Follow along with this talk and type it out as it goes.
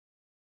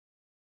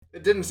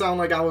It didn't sound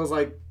like I was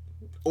like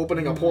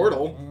opening a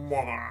portal.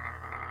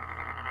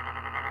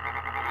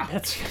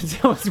 That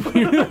sounds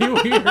really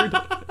weird.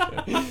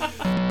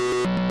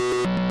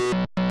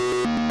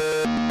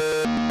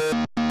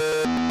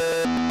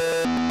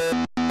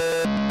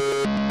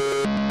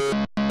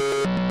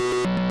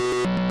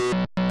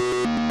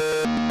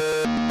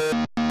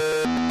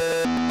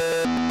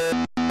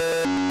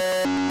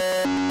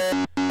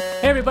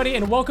 Hey everybody,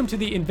 and welcome to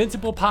the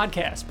Invincible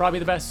Podcast, probably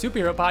the best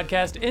superhero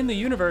podcast in the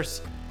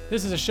universe.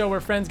 This is a show where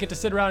friends get to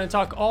sit around and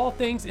talk all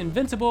things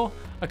Invincible,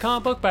 a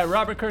comic book by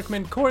Robert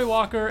Kirkman, Cory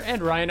Walker,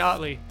 and Ryan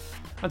Ottley.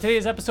 On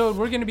today's episode,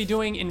 we're going to be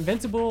doing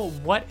Invincible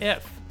What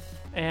If?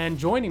 And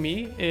joining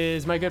me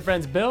is my good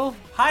friends Bill.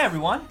 Hi,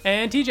 everyone.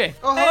 And TJ.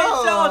 Oh, Hey,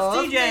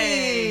 so it's TJ.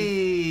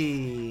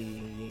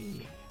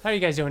 Hey. How are you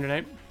guys doing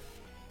tonight?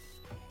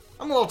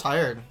 I'm a little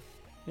tired.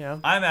 Yeah.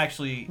 I'm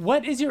actually...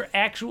 What is your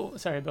actual...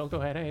 Sorry, Bill, go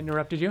ahead. I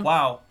interrupted you.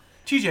 Wow.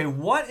 TJ,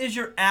 what is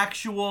your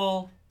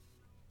actual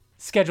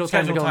Scheduled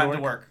time to go time to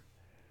to work. work?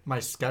 My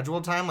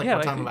scheduled time? Like Yeah,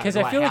 what time because do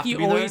I feel have like you to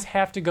be there? always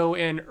have to go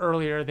in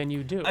earlier than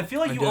you do. I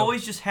feel like I you do.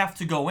 always just have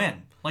to go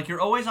in. Like,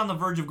 you're always on the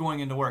verge of going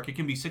into work. It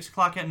can be 6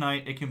 o'clock at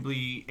night. It can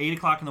be 8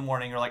 o'clock in the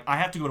morning. You're like, I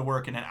have to go to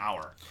work in an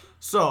hour.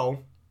 So,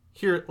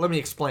 here, let me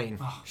explain.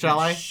 Shall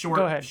I? Short,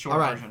 Go ahead. Short All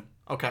right. version.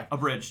 Okay.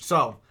 Abridged.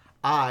 So,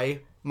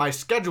 my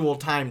scheduled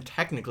time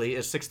technically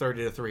is 6:30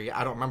 to 3.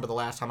 I don't remember the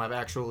last time I've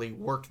actually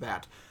worked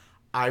that.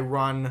 I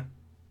run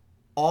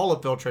all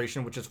of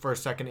filtration, which is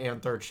first, second,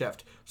 and third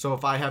shift. So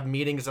if I have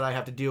meetings that I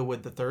have to deal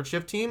with the third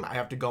shift team, I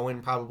have to go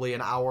in probably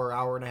an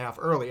hour and a half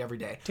early every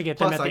day. To get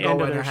them Plus, at I the go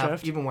end of in their a half,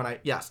 shift? even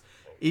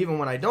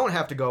when I don't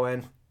have to go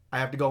in, I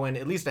have to go in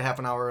at least a half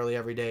an hour early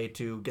every day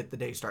to get the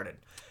day started.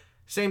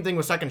 Same thing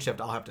with second shift.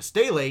 I'll have to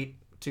stay late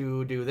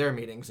to do their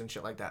meetings and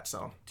shit like that.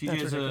 So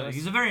TJ is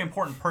he's a very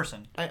important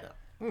person. okay.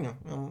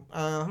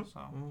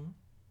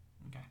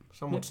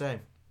 Some would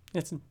say.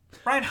 It's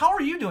Ryan, how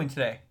are you doing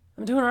today?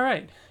 I'm doing all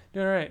right.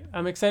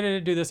 I'm excited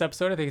to do this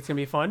episode. I think it's going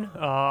to be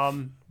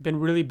fun. Been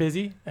really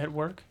busy at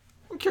work.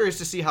 I'm curious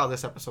to see how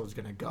this episode's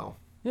gonna go.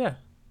 Yeah.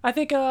 I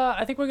think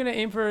we're going to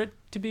aim for it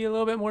to be a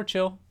little bit more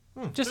chill.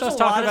 Just There's us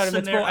a lot talking of about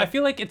Invincible. scenar- I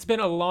feel like it's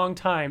been a long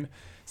time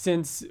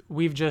since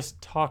we've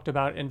just talked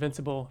about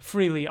Invincible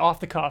freely off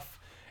the cuff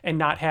and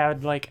not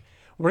had like,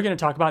 we're going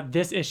to talk about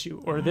this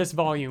issue or this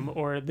volume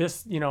or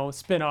this,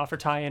 spin-off or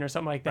tie-in or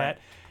something like that.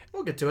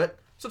 We'll get to it.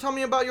 So tell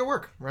me about your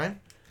work,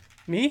 Ryan.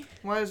 Me?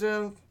 Why is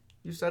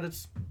you said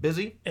it's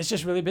busy? It's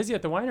just really busy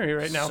at the winery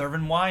right now.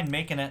 Serving wine,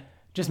 making it.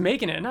 Just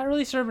making it, not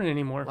really serving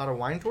anymore. A lot of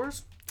wine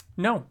tours?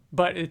 No,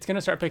 but it's going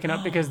to start picking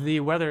up because the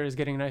weather is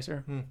getting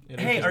nicer.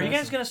 Hey, are you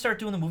guys going to start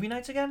doing the movie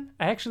nights again?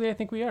 I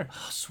think we are.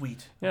 Oh,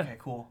 sweet. Yeah. Okay,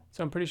 cool.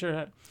 So I'm pretty sure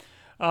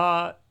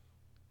that.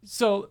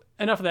 So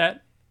enough of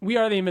that. We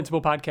are the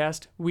Invincible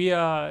Podcast.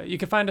 You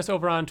can find us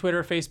over on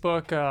Twitter,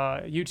 Facebook,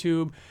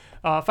 YouTube.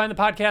 Find the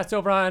podcast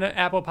over on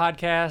Apple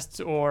Podcasts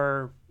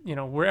or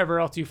wherever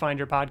else you find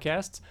your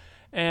podcasts.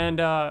 And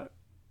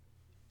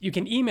you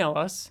can email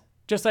us,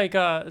 just like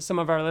some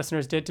of our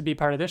listeners did to be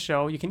part of this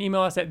show. You can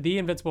email us at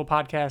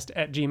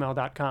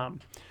theinvinciblepodcast@gmail.com.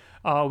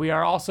 We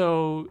are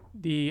also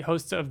the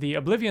hosts of the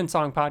Oblivion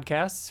Song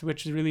podcasts,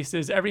 which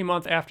releases every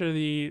month after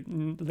the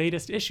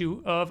latest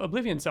issue of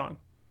Oblivion Song.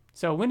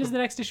 So when is the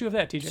next issue of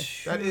that,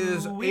 TJ? That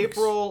is 2 weeks.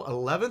 April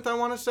 11th, I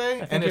want to say.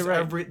 think And it's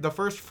you're right. the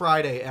first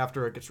Friday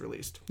after it gets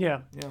released.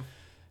 Yeah. Yeah.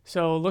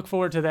 So look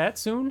forward to that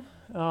soon.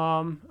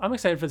 I'm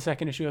excited for the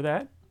second issue of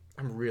that.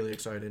 I'm really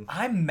excited.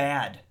 I'm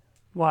mad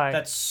Why?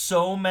 that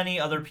so many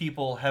other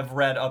people have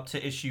read up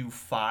to issue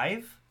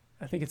 5.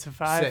 I think it's a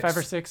 5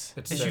 or 6.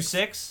 It's Issue 6.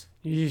 6?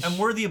 Yeesh. And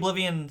we're the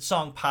Oblivion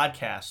Song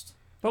podcast.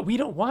 But we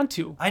don't want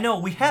to. I know,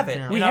 we have it.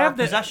 Yeah. In We our have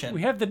possession.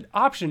 the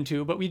option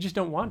to, but we just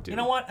don't want to. You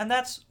know what? And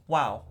that's,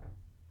 wow.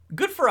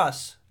 Good for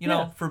us,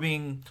 Yeah. for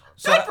being...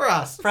 Good for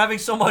us. For having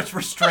so much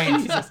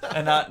restraint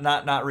and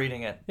not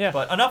reading it. Yeah.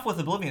 But enough with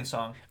Oblivion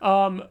Song.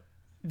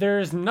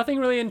 There's nothing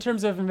really in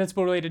terms of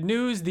Invincible related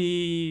news.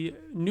 The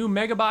new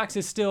Mega Box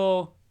is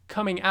still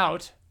coming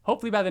out.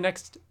 Hopefully by the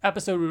next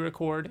episode we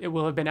record, it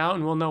will have been out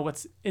and we'll know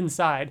what's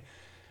inside.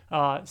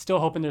 Still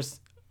hoping there's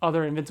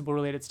other Invincible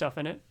related stuff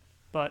in it.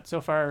 But so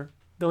far,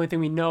 the only thing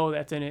we know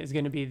that's in it is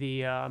going to be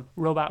the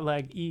robot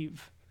leg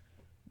Eve.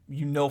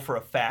 You know for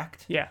a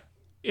fact. Yeah,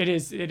 it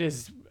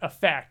is a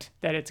fact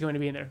that it's going to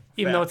be in there.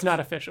 Even though it's Fact.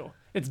 not official.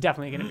 It's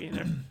definitely going to be in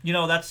there. You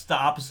know, that's the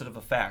opposite of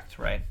a fact,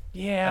 right?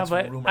 Yeah, That's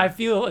but rumor. I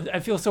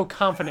feel so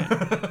confident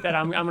that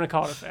I'm going to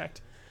call it a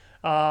fact.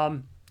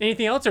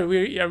 Anything else, or are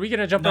we going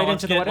to jump right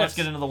into the what let's ifs?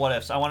 get into the what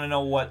ifs. I want to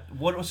know what.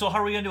 So how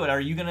are we gonna do it? Are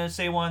you gonna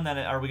say one? Then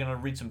are we gonna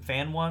read some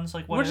fan ones?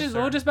 Like what ifs?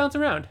 We'll just bounce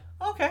around.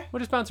 Okay. We'll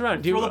just bounce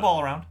around. Throw the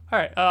ball around. All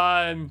right.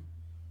 Do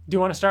you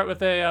want to start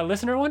with a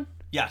listener one?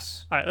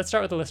 Yes. All right. Let's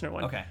start with the listener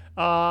one. Okay.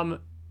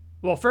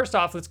 Well, first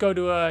off, let's go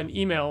to an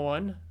email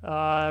one.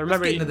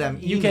 Remember, get into them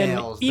you can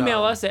emails,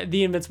 email though. us at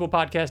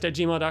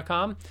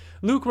theinvinciblepodcast@gmail.com.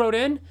 Luke wrote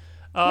in.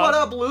 What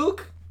up,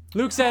 Luke?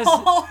 Luke says,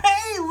 Oh,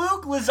 hey,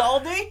 Luke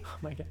Lizaldi. oh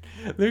my God.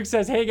 Luke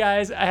says, hey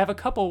guys, I have a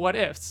couple what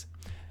ifs.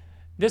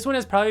 This one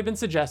has probably been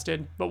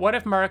suggested, but what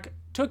if Mark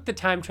took the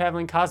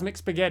time-traveling cosmic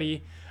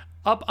spaghetti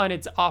up on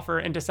its offer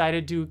and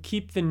decided to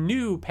keep the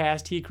new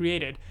past he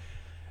created.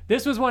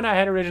 This was one I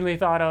had originally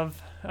thought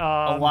of.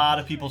 A lot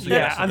of people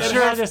suggest I'm that.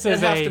 sure this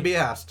is It has to be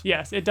asked.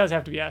 Yes, it does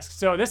have to be asked.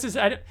 So this is...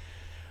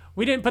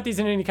 we didn't put these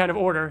in any kind of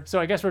order, so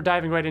I guess we're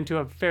diving right into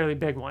a fairly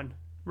big one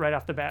right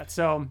off the bat.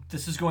 So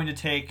This is going to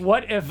take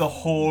what if... the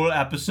whole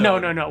episode.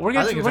 No. We're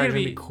I think it's gonna gonna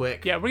be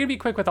quick. Yeah, we're going to be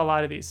quick with a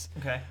lot of these.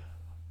 Okay.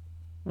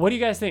 What do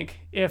you guys think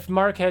if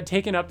Mark had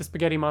taken up the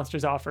Spaghetti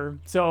Monster's offer?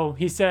 So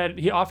he said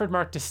he offered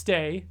Mark to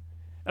stay,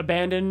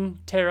 abandon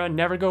Terra,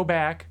 never go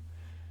back.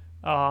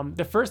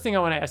 The first thing I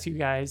want to ask you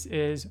guys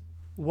is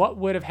what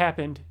would have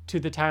happened to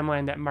the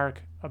timeline that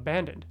Mark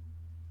abandoned?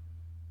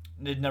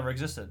 It never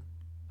existed.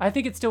 I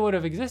think it still would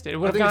have existed. It I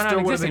would have think it gone still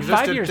on would have existing. 5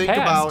 existed. years Think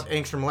passed. about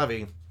Angstrom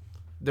Levy.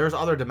 There's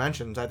other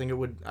dimensions. I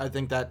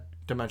think that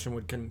dimension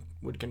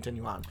would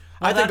continue on.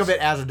 I think of it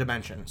as a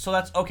dimension. So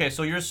that's okay.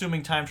 So you're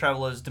assuming time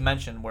travel is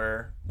dimension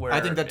where I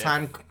think that if-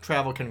 time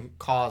travel can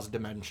cause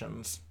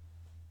dimensions.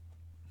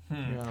 You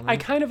know what I mean? I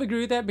kind of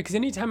agree with that because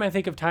anytime I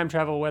think of time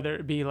travel, whether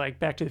it be like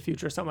Back to the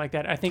Future or something like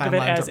that, I think of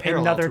it Timelines as are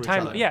parallel another to each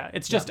timeline. other. Yeah,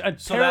 it's just a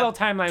So parallel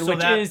that- timeline, so which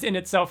that- is in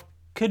itself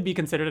could be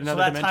considered So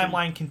another that dimension.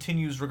 timeline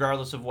continues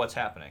regardless of what's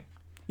happening.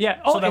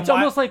 Yeah. Oh, then it's why-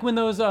 almost like when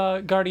those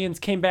Guardians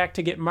came back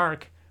to get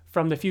Mark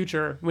from the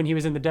future when he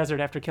was in the desert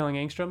after killing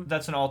Angstrom.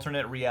 That's an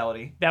alternate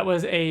reality. That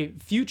was a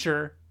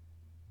future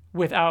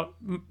without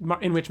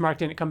in which Mark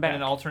didn't come back.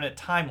 And an alternate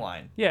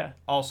timeline Yeah.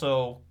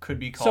 also could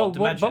be So, called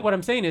dimension. but what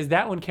I'm saying is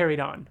that one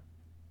carried on.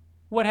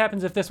 What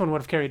happens if this one would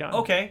have carried on?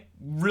 Okay,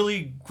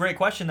 really great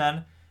question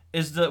then.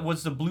 Was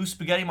the blue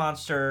spaghetti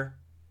monster,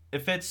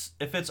 if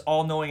it's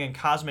all knowing and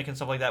cosmic and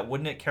stuff like that,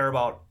 wouldn't it care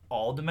about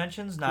all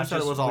dimensions, not said it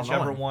just was all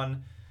whichever knowing?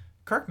 one?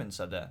 Kirkman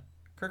said that.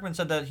 Kirkman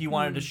said that he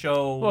wanted to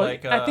show Well,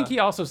 like I think he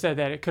also said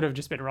that it could have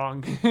just been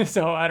wrong.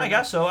 So I don't I know.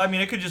 guess so. I mean,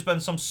 it could just been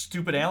some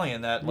stupid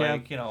alien that, Yeah.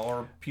 like,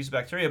 or a piece of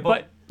bacteria.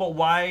 But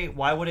why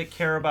would it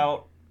care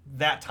about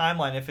that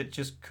timeline if it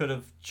just could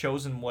have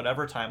chosen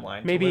whatever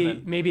timeline? to live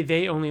in? Maybe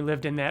they only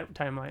lived in that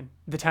timeline,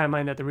 the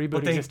timeline that the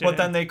reboot existed. But in.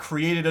 then they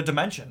created a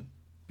dimension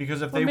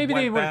because if Well, they maybe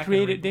went they weren't back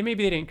created.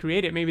 Maybe they didn't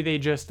create it. Maybe they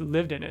just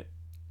lived in it,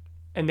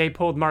 and they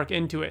pulled Mark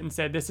into it and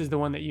said, "This is the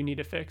one that you need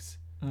to fix."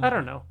 I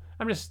don't know.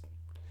 I'm just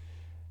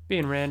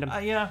being random.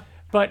 yeah.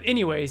 But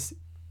anyways,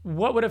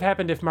 what would have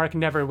happened if Mark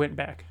never went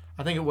back?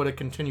 I think it would have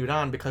continued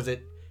on because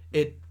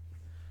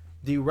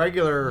the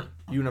regular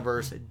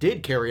universe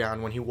did carry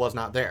on when he was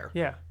not there.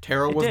 Yeah.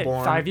 Terra It was did.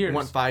 born. 5 years.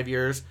 Went 5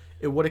 years.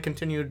 It would have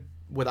continued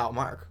without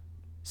Mark.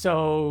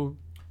 So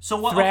So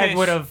what? Thrag okay,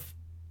 would have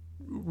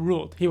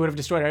ruled. He would have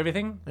destroyed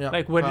everything. Yeah,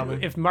 like would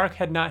probably. if Mark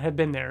had not have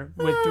been there,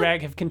 would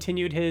Thrag have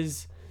continued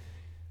his?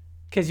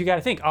 Because you got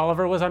to think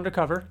Oliver was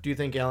undercover. Do you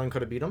think Alan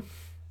could have beat him?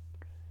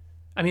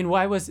 I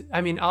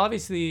mean,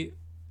 obviously,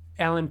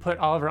 Alan put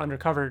Oliver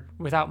undercover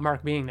without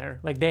Mark being there.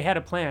 Like they had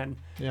a plan.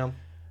 Yeah.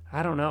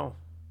 I don't know.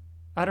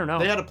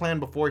 They had a plan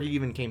before he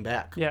even came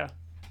back. Yeah,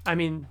 I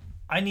mean,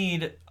 I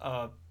need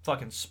a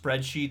fucking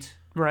spreadsheet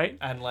right?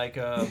 and like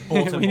a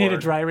bulletin We need a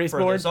board dry erase for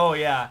board. this. Oh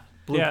yeah.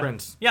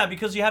 Blueprints. Yeah,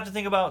 because you have to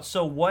think about,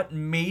 so what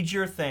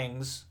major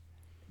things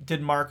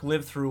did Mark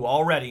live through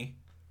already?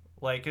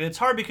 Like, it's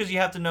hard because you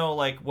have to know,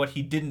 like, what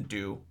he didn't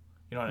do.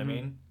 You know what I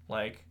mean?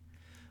 Like,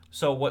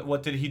 so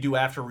what did he do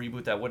after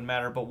Reboot that wouldn't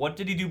matter, but what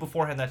did he do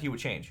beforehand that he would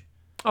change?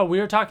 Oh,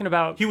 we were talking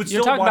about. He would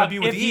you're still talking wanna about be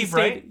with if he Eve, stayed,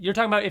 right? You're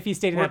talking about if he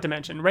stayed in that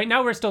dimension. Right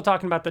now, we're still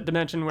talking about the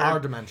dimension where Our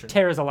dimension.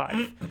 Terra's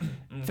alive.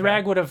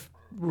 Thrag would have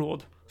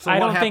ruled. So I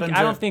what don't think. happens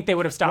I don't if- think they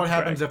would have stopped. What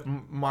happens Thrag. if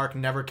Mark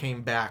never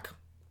came back?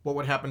 What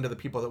would happen to the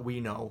people that we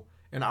know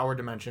in our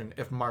dimension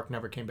if Mark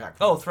never came back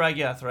Oh, Thrag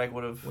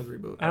would have. with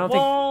Reboot? I don't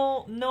think.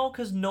 Well, no,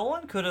 because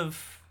Nolan could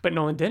have. But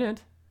Nolan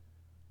didn't.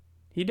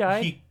 He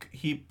died.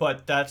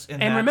 But that's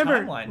in and that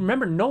timeline.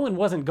 remember, Nolan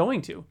wasn't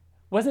going to.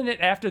 Wasn't it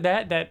after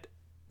that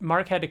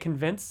Mark had to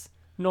convince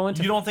Nolan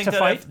to You don't think to that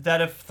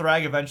fight? if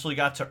Thrag eventually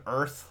got to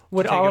Earth, to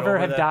Would take it Oliver over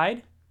have that-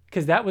 died?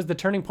 Because that was the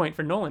turning point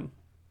for Nolan.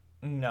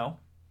 No.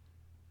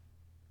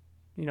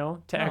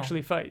 To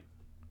actually fight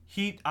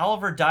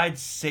Oliver died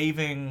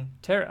saving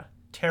Terra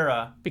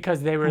Terra,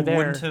 because they were who there.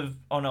 wouldn't have.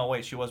 Oh no,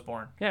 wait, she was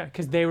born. Yeah,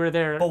 because they were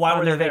there But why on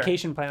were their they there?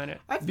 vacation planet.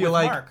 I feel with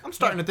like Mark. I'm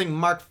starting to think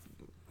Mark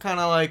kind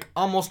of like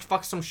almost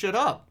fucked some shit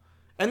up,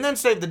 and then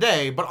saved the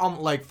day, but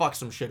like fucked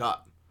some shit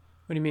up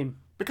What do you mean?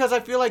 because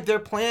I feel like their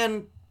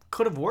plan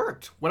could have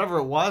worked. Whatever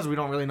it was, we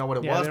don't really know what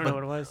it Yeah, was. we don't know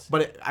what it was.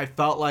 But I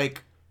felt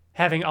like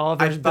Having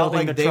Oliver's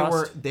building the they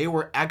trust. they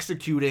were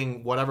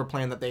executing whatever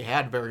plan that they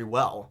had very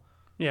well.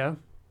 Yeah.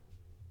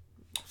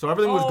 So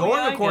everything was Oh, yeah, I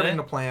going get according it.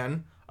 to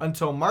plan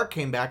until Mark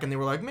came back, and they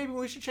were like, maybe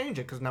we should change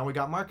it because now we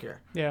got Mark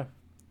here. Yeah.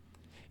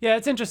 Yeah,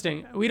 it's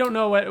interesting. We don't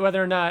know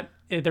whether or not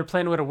their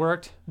plan would have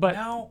worked, but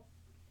No,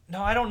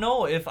 I don't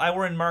know if I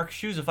were in Mark's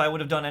shoes if I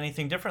would have done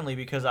anything differently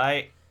because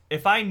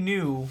if I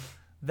knew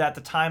that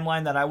the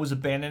timeline that I was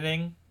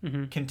abandoning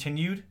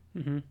continued,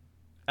 and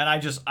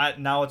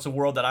now it's a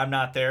world that I'm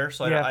not there,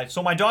 so Yeah.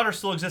 so my daughter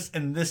still exists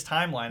in this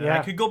timeline, and I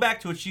Yeah. could go back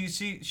to it. She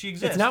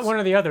exists. it's not one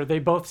or the other. They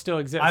both still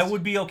exist. I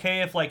would be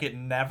okay if like it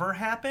never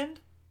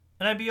happened,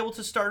 and I'd be able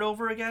to start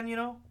over again.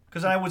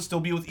 because I would still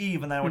be with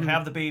Eve, and then I would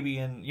have the baby,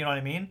 and you know what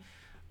I mean.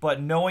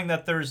 But knowing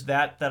that there's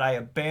that I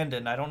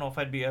abandoned, I don't know if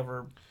I'd be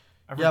ever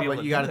Yeah, be able but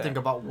to you do got to that. think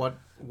about what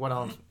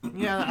else.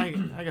 Yeah,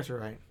 I guess you're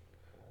right.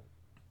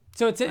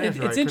 So it's guess you're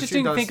right, 'cause she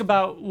interesting to does think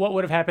about what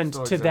would have happened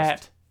still to exist.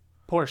 that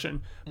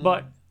portion.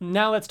 But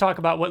now let's talk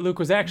about what Luke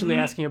was actually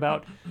asking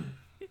about,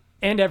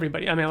 and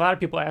everybody. I mean, a lot of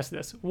people ask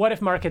this: what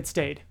if Mark had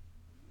stayed?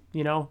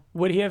 You know,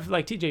 would he have,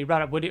 like TJ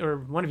brought up, or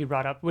one of you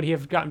brought up, would he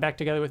have gotten back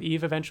together with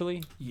Eve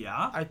eventually?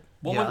 Yeah.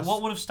 Yes.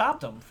 What would have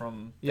stopped him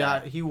from?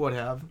 Yeah, he would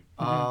have.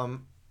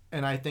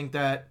 And I think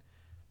that,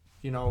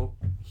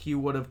 he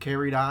would have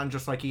carried on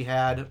just like he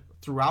had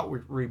throughout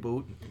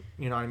Reboot.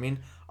 You know what I mean?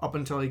 Up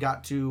until he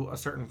got to a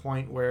certain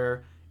point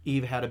where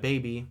Eve had a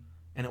baby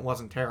and it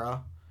wasn't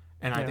Tara.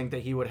 And I Yeah. think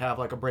that he would have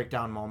like a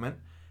breakdown moment.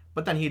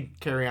 But then he'd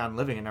carry on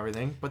living and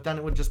everything. But then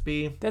it would just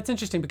be... That's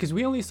interesting because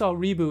we only saw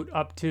Reboot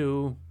up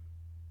to,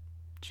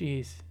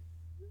 the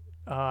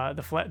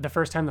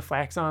first time the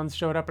Flaxons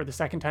showed up, or the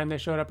second time they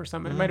showed up, or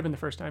something. It might have been the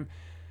first time.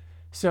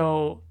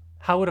 So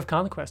how would have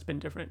Conquest been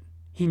different?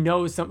 He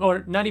knows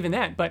or not even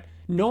that, but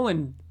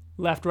Nolan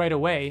left right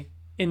away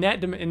in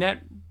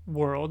that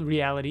world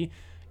reality.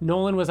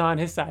 Nolan was on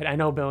his side. I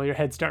know, Bill, your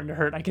head's starting to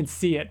hurt. I can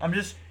see it. I'm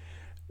just.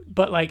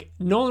 But like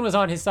Nolan was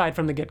on his side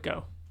from the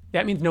get-go.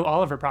 That means no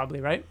Oliver,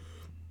 probably, right?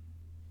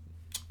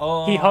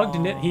 Oh. He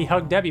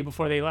hugged Debbie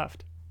before they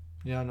left.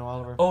 Yeah, no,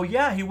 Oliver. Oh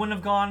yeah, he wouldn't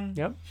have gone.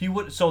 Yep. He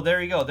would. So there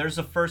you go. There's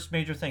the first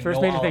major thing. First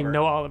no major Oliver. thing,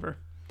 no Oliver.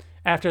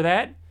 After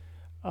that,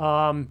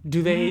 do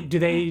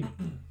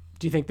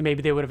you think that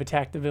maybe they would have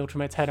attacked the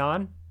Viltrumites head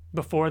on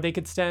before they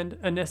could send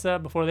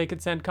Anissa, before they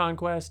could send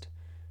Conquest?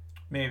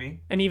 Maybe.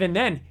 And even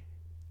then,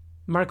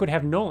 Mark would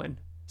have Nolan.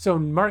 So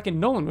Mark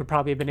and Nolan would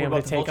probably have been What able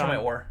about to the take Viltrumite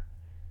on. War?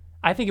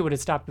 I think it would have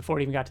stopped before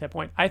it even got to that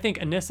point. I think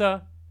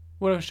Anissa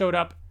would have showed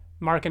up.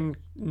 Mark and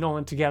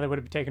Nolan together would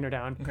have taken her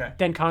down. Okay.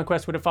 Then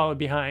Conquest would have followed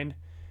behind.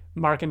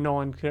 Mark and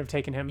Nolan could have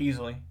taken him.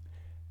 Easily.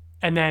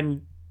 And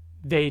then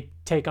they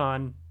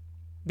go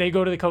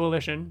to the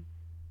Coalition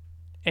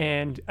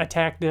and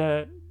attack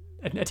the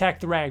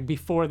Rag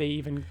before they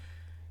even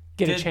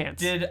get a chance.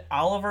 Did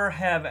Oliver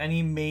have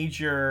any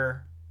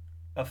major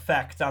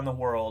effect on the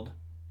world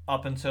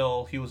up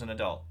until he was an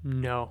adult?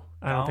 No,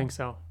 I No? don't think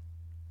so.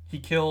 He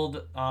killed.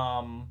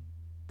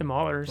 The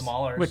Maulers, The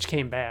Maulers. which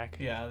came back.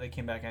 Yeah, they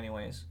came back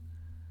anyways.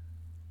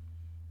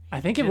 I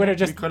think it would have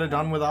We just. could have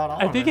done without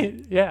Oliver. I think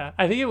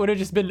it would have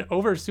just been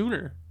over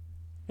sooner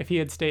if he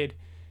had stayed.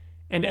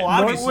 And Well, more-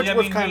 obviously, which I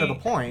was mean, kind of he- the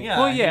point. Yeah.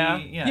 well, he- yeah.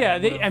 he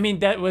would've- I mean,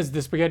 that was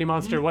the spaghetti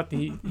monster. What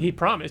he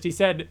promised. He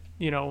said,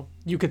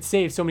 you could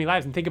save so many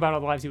lives, and think about all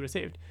the lives he would have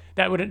saved.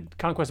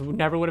 Conquest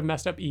never would have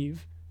messed up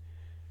Eve.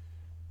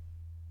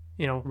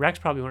 Rex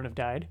probably wouldn't have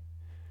died.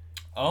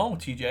 Oh,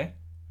 TJ.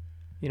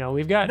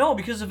 We've got No,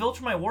 because the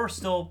Viltrumite War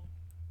still.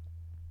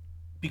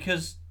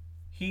 Because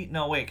he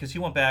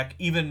went back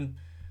even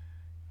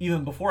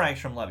before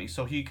Angstrom Levy,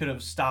 so he could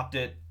have stopped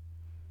it.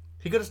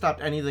 He could have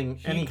stopped anything,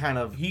 any kind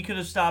of... He could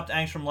have stopped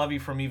Angstrom Levy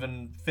from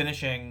even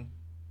finishing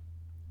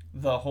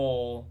the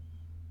whole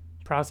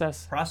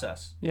process.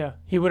 Yeah.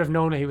 He would have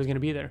known that he was going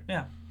to be there.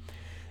 Yeah.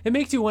 It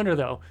makes you wonder,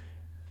 though.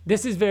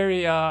 This is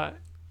very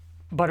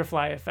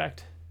butterfly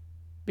effect,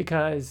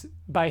 because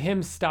by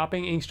him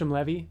stopping Angstrom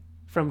Levy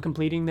from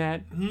completing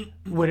that,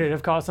 would it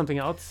have caused something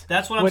else?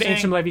 That's what I'm would saying.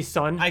 Angstrom Levy's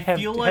son I have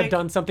feel like-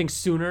 done something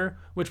sooner,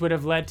 which would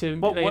have led to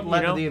But what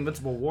led you know? to the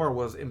Invincible War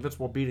was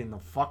Invincible beating the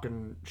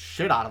fucking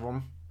shit out of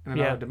him in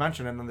another Yeah.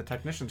 dimension, and then the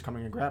technicians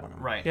coming and grabbing him.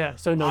 Right. Yeah,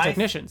 so no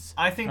technicians.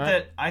 I think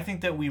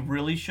Right. that we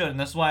really should, and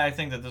this is why I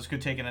think that this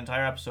could take an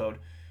entire episode.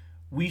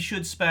 We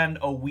should spend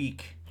a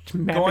week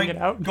Mapping it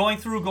out. going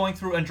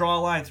through, and draw a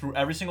line through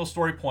every single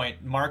story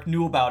point. Mark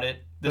knew about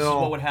it. This is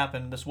Bill. what would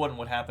happen. This wouldn't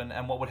would happen,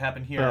 and what would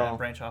happen here, Bill. and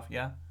branch off.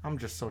 Yeah. I'm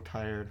just so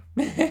tired.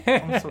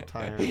 I'm so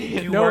tired. Do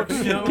you No, work?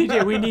 Do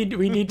TJ,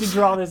 we need to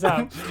draw this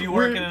out. you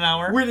work in an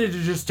hour? We need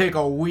to just take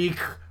a week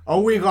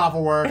off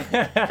of work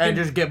and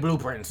just get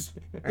blueprints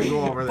and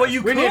go over this. But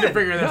you we need to could.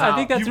 figure this No, out. I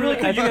think that's You really,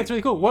 really- I think that's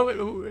really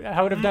cool.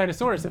 How would have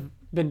dinosaurs have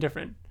been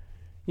different?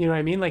 You know what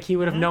I mean? Like he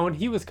would have known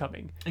he was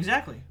coming.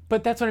 Exactly.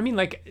 But that's what I mean.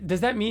 Like,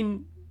 does that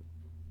mean?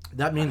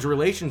 That means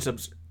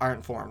relationships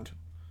aren't formed,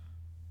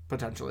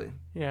 potentially.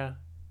 Yeah.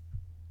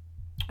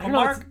 I But don't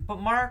know, it's-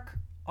 Mark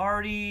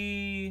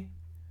already.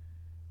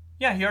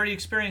 Yeah, he already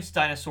experienced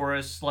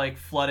Dinosaurus like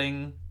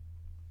flooding,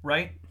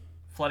 right?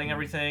 Flooding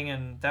everything,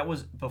 and that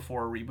was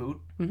before reboot.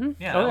 Mhm.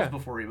 Yeah, Oh, that yeah. was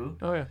before reboot.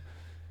 Oh yeah.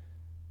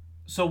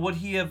 So would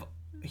he have?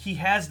 He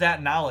has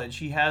that knowledge.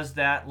 He has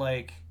that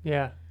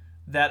Yeah.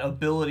 that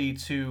ability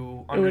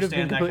to It would have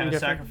been understand that kind completely of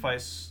different.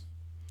 sacrifice.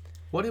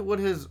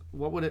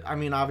 What would it? I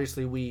mean,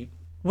 obviously we.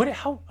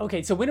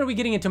 Okay, so when are we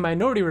getting into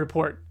Minority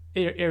Report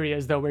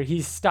areas though, where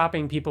he's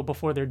stopping people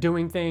before they're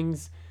doing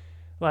things?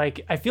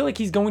 Like, I feel like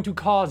he's going to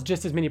cause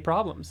just as many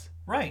problems.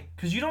 Right,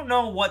 because you don't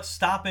know what's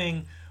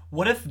stopping.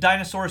 What if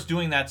Dinosaurus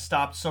doing that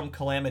stopped some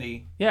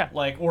calamity? Yeah.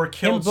 Or Him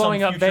killed some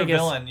blowing up future Vegas.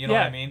 villain. You know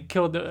yeah, what I mean?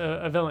 Killed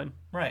a villain.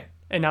 Right.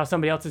 And now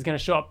somebody else is going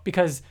to show up,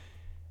 because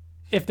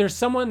if there's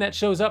someone that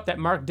shows up that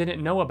Mark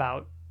didn't know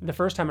about the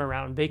first time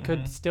around, they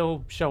could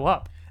still show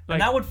up.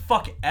 And that would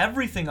fuck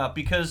everything up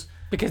because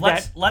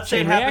that let's say it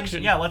chain happens.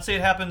 reaction. Yeah, let's say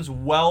it happens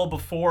well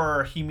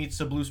before he meets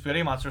the blue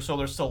spaghetti monster. So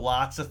there's still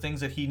lots of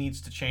things that he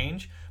needs to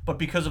change. But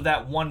because of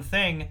that one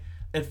thing,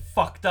 it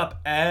fucked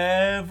up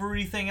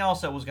everything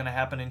else that was going to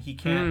happen, and he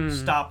can't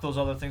stop those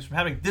other things from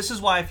happening. This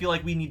is why I feel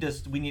like we need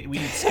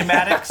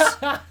schematics.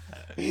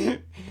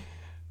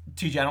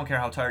 TJ, I don't care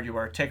how tired you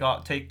are. Take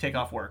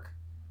off work.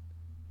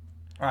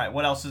 All right.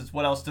 What else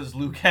does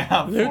Luke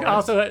have? Luke for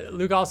us?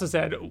 Luke also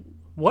said,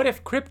 "What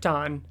if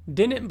Krypton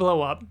didn't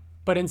blow up,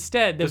 but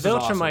instead the This is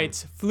awesome.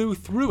 Viltrumites flew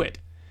through it?"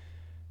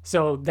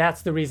 So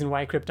that's the reason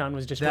why Krypton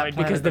was destroyed, planet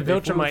because the that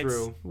they flew Viltrumites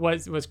through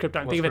was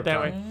Krypton. Think of it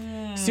that way.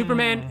 Krypton.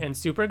 Superman and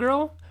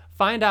Supergirl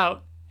find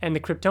out, and the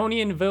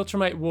Kryptonian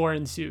Viltrumite war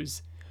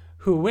ensues.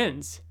 Who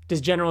wins? Does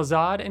General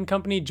Zod and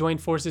company join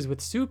forces with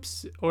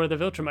Supes or the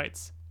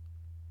Viltrumites?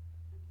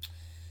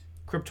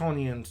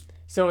 Kryptonians.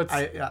 So it's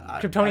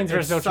Kryptonians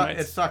versus Viltrumites.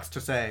 It sucks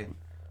to say,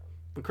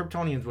 but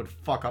Kryptonians would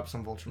fuck up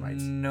some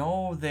Viltrumites.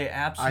 No, they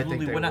absolutely I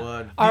think they would not.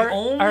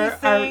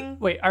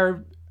 would.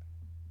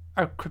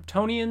 Are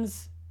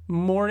Kryptonians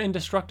more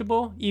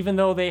indestructible, even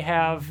though they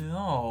have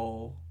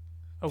No.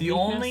 a The weakness?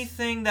 only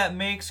thing that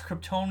makes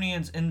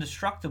Kryptonians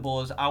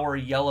indestructible is our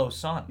yellow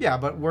sun. Yeah,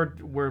 but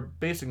we're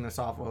basing this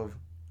off of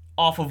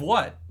Off of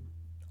what?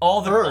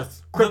 All the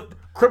Earth.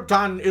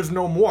 Krypton is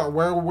no more.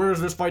 Where is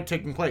this fight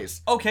taking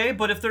place? Okay,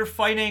 but if they're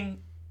fighting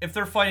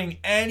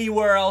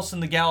anywhere else in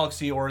the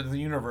galaxy or the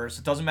universe,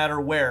 it doesn't matter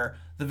where,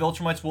 the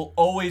Viltrumites will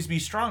always be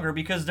stronger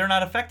because they're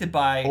not affected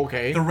by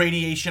the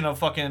radiation of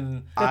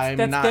fucking.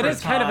 That is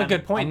kind of a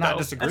good point, I'm not though.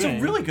 disagreeing. That's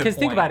a really good point. Because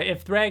think about it,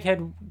 if Thrag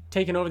had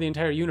taken over the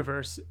entire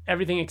universe,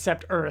 everything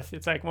except Earth,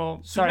 it's like,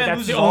 well, sorry, Superman that's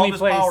loses the all only of his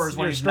place powers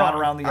when you're he's strong. not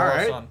around the All yellow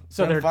right. sun.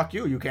 So Then they're fuck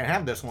you. You can't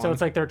have this one. So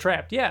it's like they're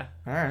trapped. Yeah.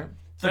 all right.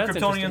 The that's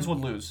Kryptonians interesting. would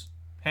lose,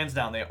 hands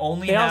down. They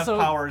only They have also-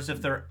 powers if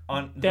they're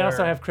They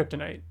also have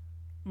kryptonite,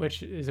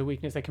 which is a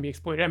weakness that can be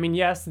exploited. I mean,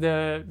 yes,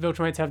 the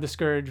Viltrumites have the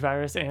Scourge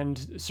virus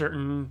and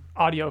certain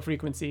audio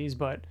frequencies,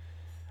 but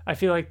I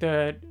feel like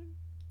the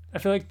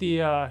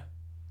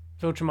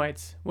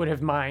Viltrumites would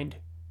have mined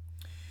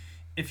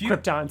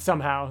Krypton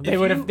somehow. They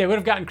would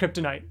have gotten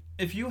kryptonite.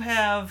 If you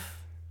have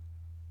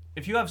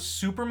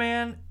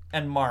Superman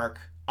and Mark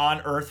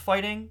on Earth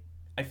fighting,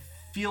 I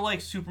feel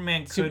like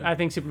Superman could. I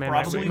think Superman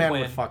might probably win. Superman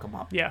win. would fuck him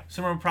up. Yeah.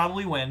 Superman would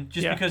probably win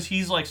just Yeah. because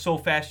he's like so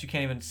fast you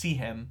can't even see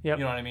him. Yep.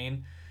 You know what I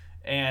mean?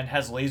 And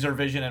has laser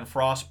vision and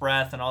frost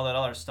breath and all that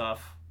other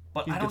stuff.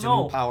 But He I don't gets a new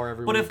know. power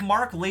every but week. if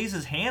Mark lays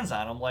his hands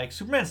on him, like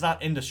Superman's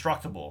not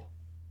indestructible.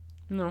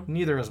 No.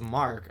 Neither is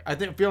Mark.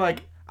 Feel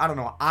like I don't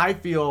know. I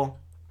feel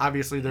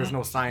obviously there's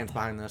no science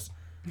behind this,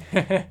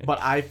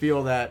 but I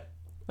feel that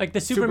Like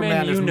the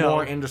Superman, is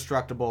more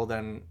indestructible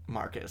than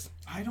Mark is.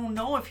 I don't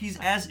know if he's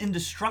as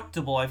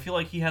indestructible. I feel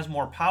like he has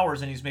more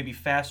powers and he's maybe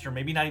faster,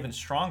 maybe not even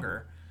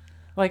stronger.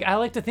 Like I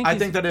like to think. I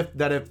think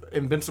that if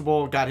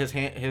Invincible got his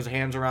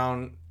hands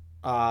around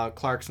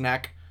Clark's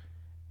neck,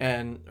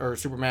 or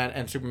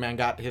Superman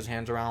got his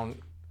hands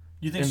around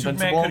You think Invincible,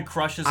 Superman could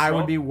crush his throat? I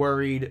would be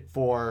worried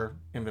for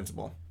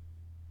Invincible.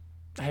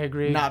 I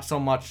agree. Not so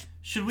much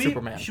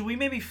Superman. Should we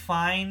maybe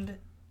find?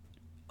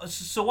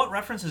 So what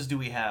references do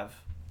we have?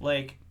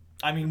 Like,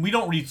 I mean, we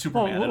don't read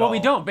Superman at all. We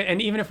don't. But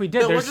and even if we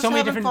did, We're there's just so many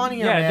having different. fun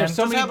here, yeah, man. there's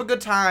so Just many. have a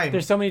good time.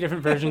 There's so many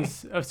different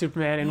versions of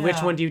Superman, and which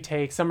Yeah. one do you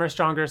take? Some are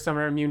stronger, some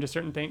are immune to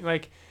certain things.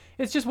 Like,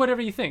 it's just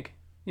whatever you think,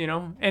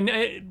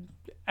 And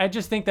I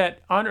just think that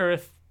on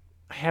Earth,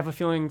 I have a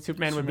feeling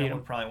Superman would beat Superman him.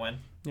 would probably win.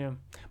 Yeah,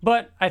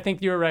 but I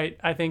think you're right.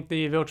 I think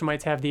the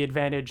Viltrumites have the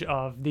advantage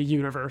of the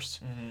universe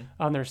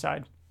on their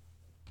side.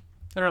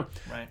 I don't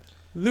know. Right.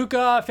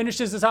 Luca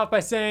finishes this off by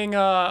saying,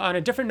 on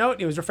a different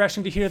note, it was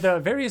refreshing to hear the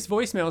various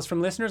voicemails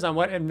from listeners on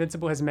what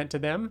Invincible has meant to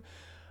them.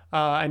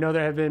 I know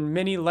there have been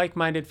many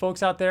like-minded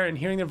folks out there, and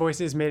hearing their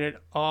voices made it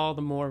all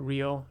the more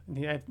real.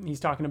 He's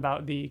talking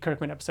about the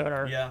Kirkman episode,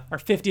 our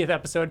 50th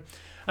episode.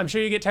 I'm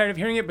sure you get tired of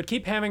hearing it, but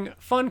keep having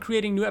fun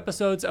creating new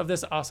episodes of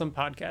this awesome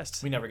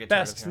podcast. We never get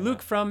tired of Best, hearing Luke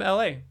that. from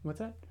LA. What's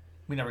that?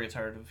 We never get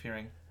tired of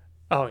hearing.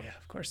 Oh, yeah,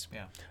 of course.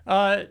 Yeah.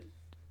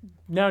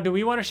 Now, do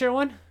we want to share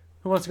one?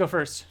 Who wants to go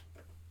first?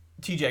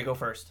 TJ, go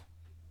first.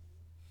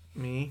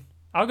 Me.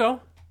 I'll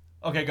go.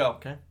 Okay, go.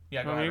 Okay.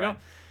 Yeah, go There ahead. you go. Ryan.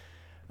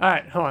 All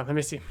right, hold on. Let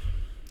me see.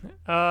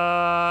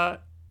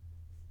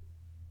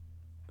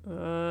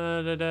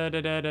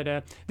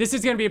 This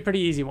is going to be a pretty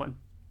easy one.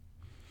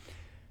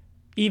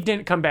 Eve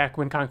didn't come back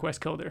when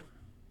Conquest killed her.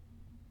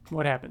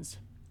 What happens?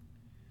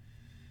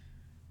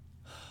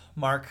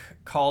 Mark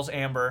calls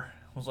Amber.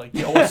 Was like,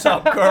 "Yo, what's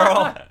up,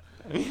 girl?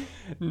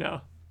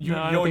 No. You,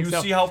 No, I don't think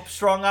so. see how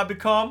strong I've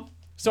become?"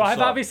 So What's I've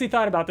up? obviously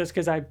thought about this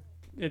because I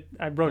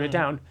wrote it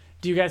down.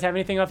 Do you guys have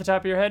anything off the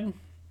top of your head?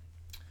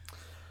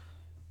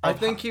 I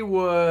think we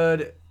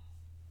would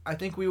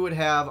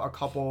have a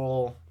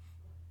couple,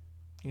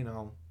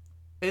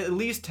 at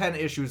least 10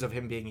 issues of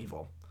him being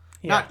evil.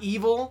 Yeah. Not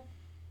evil,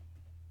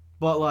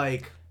 but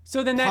like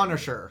So then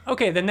Punisher.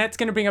 Okay, then that's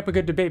going to bring up a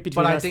good debate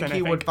between But us. I think then,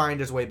 he would find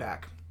his way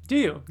back. Do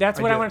you? That's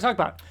I what I do. want to talk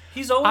about.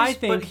 He's always. I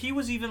think- but he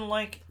was even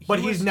like. But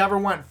he's never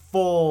went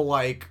full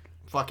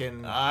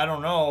fucking. I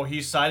don't know.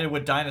 He sided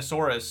with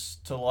Dinosaurus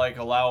to like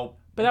allow.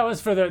 But that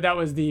was for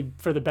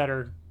the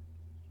better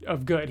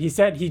of good. He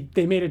said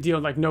they made a deal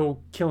like no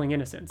killing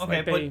innocents.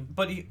 Okay, like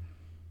but he,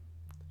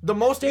 The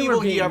most They were evil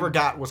he being- ever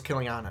got was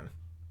killing Anan.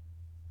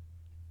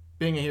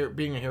 Being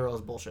a hero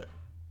is bullshit.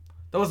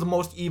 That was the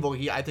most evil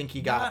I think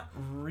he got. not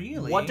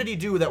really. What did he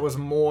do that was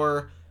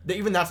more?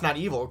 Even that's not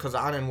evil, because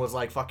Anan was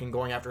like fucking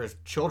going after his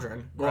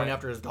children, going Right.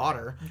 after his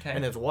daughter Okay.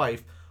 and his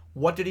wife.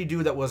 What did he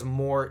do that was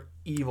more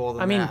evil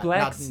than I mean, that?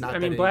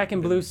 Black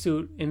and Blue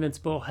Suit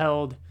Invincible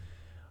held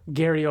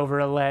Gary over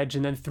a ledge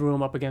and then threw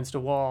him up against a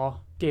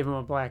wall, gave him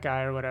a black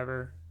eye or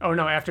whatever. Oh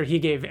no, after he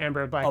gave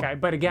Amber a black eye.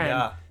 But again,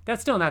 yeah.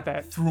 that's still not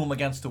that. Threw him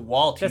against the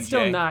wall. TJ. That's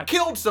still not.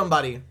 Killed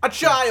somebody, a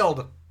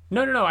child.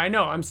 No. I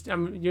know.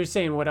 You're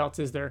saying what else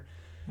is there?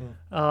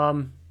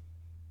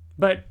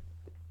 But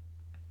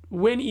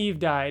when Eve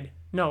died,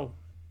 no,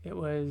 it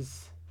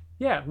was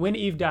when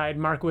Eve died,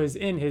 Mark was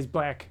in his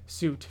black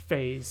suit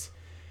phase,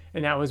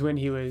 and that was when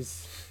he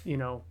was,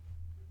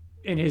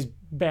 in his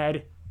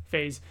bad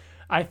phase.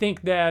 I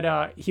think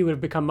that he would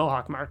have become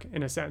Mohawk Mark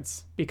in a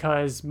sense,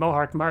 because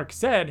Mohawk Mark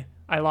said,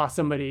 "I lost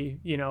somebody,"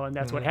 and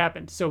that's what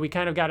happened. So we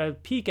kind of got a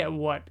peek at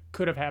what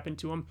could have happened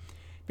to him,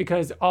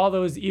 because all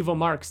those evil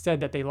marks said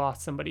that they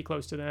lost somebody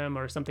close to them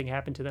or something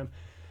happened to them.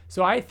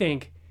 So I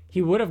think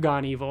he would have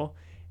gone evil,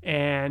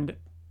 and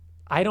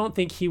I don't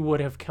think he would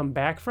have come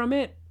back from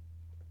it.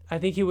 I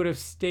think he would have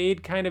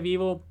stayed kind of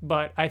evil,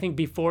 but I think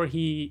before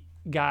he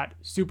got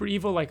super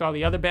evil, like all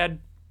the other bad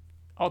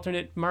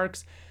alternate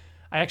marks,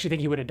 I actually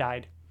think he would have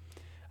died.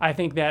 I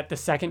think that the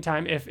second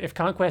time, if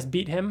Conquest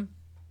beat him,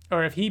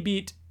 or if he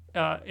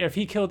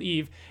killed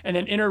Eve, and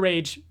then in a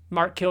rage,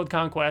 Mark killed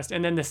Conquest,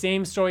 and then the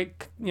same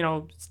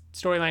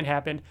storyline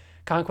happened.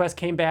 Conquest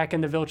came back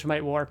in the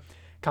Viltrumite War.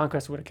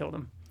 Conquest would have killed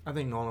him. I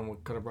think Nolan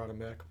could have brought him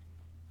back.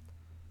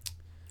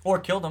 Or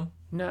killed him.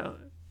 No,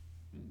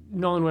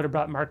 Nolan would have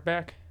brought Mark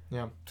back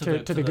Yeah. to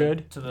the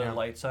good. To the Yeah.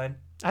 light side.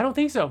 I don't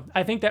think so.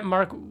 I think that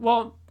Mark.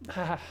 Well,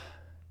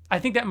 I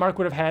think that Mark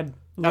would have had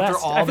less. After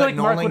all I feel that like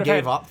Mark Nolan would have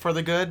gave had, up for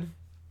the good,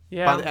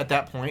 Yeah. at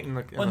that point in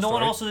the Well, the Nolan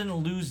story. also didn't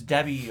lose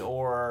Debbie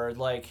or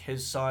like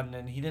his son,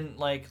 and he didn't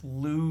like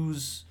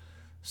lose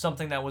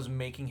something that was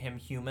making him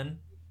human.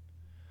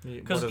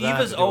 Because Eve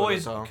has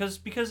always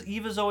because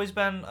Eve has always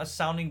been a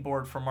sounding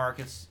board for Mark.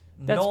 It's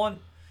Nolan.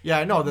 Yeah,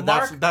 I know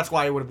Mark- that's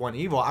why he would have won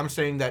evil. I'm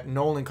saying that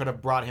Nolan could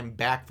have brought him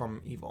back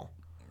from evil.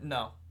 No,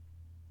 I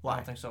Why?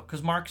 don't think so.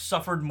 Because Mark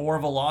suffered more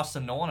of a loss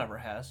than Nolan ever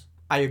has.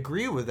 I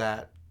agree with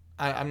that.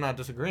 I'm not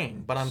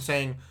disagreeing, but I'm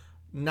saying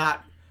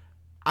not.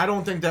 I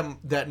don't think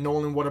that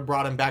Nolan would have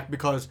brought him back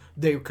because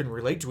they can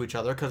relate to each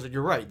other. Because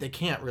you're right, they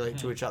can't relate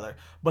to each other.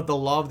 But the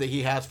love that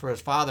he has for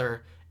his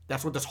father,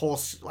 that's what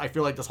I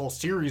feel like this whole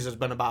series has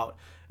been about.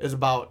 It's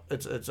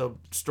a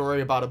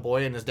story about a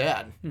boy and his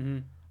dad. Mm-hmm.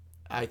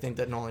 I think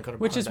that Nolan could have.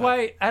 Which brought is him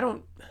back.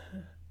 why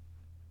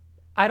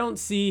I don't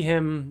see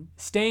him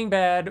staying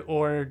bad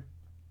or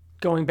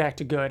going back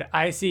to good.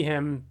 I see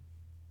him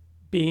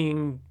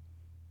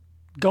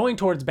going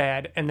towards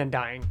bad and then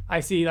dying. I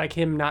see like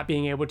him not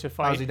being able to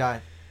fight. How does he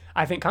die?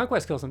 I think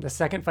Conquest kills him. The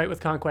second fight with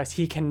Conquest,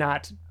 he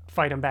cannot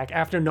fight him back.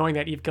 After knowing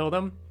that Eve killed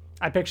him,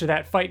 I picture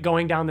that fight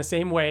going down the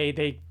same way.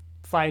 They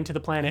fly into the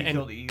planet He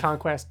killed and Eve.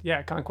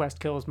 Conquest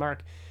kills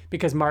Mark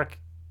because Mark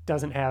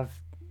doesn't have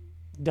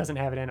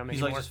it in him He's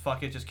anymore. like, just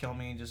fuck it, just kill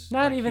me. Just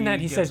Not like, even that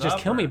he says gives just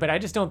up, kill me, or- but I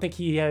just don't think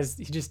he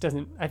just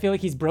doesn't. I feel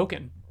like he's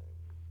broken.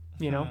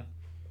 You know,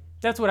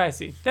 that's what I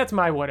see. That's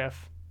my what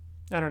if.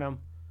 I don't know.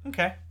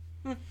 Okay.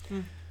 Do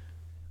you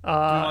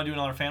want to do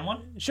another fan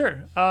one?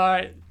 Sure.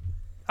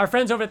 Our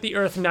friends over at the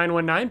Earth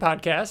 919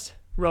 podcast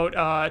wrote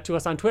to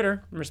us on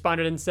Twitter and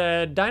responded and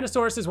said,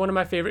 Dinosaurus is one of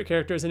my favorite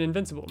characters in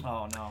Invincible.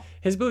 Oh no.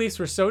 His beliefs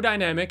were so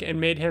dynamic and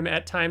made him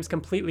at times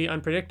completely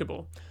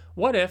unpredictable.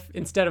 What if,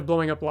 instead of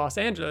blowing up Las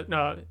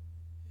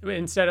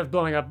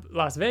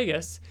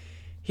Vegas,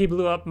 he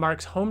blew up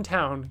Mark's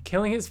hometown,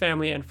 killing his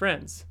family and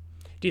friends?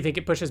 Do you think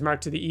it pushes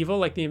Mark to the evil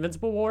like the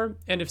Invincible War?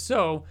 And if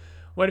so,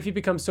 what if he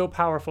becomes so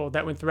powerful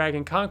that when Thrag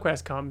and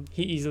Conquest come,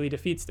 he easily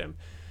defeats them?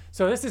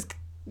 So this is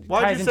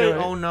Why ties did you say, into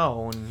it. "Oh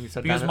no"? When you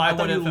said Because dino- my I thought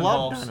what you if loved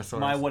involves dinosaurs.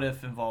 my what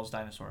if involves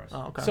dinosaurs.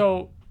 Oh, okay.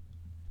 So,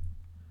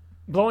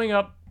 blowing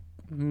up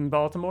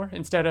Baltimore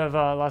instead of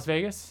Las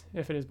Vegas,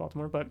 if it is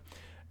Baltimore, but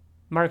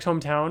Mark's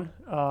hometown.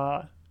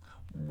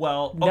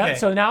 Well, okay.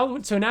 So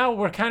now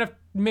we're kind of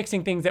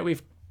mixing things that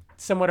we've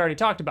somewhat already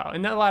talked about,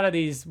 and a lot of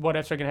these what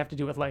ifs are going to have to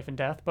do with life and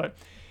death. But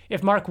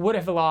if Mark would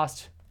have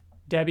lost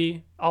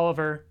Debbie,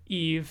 Oliver,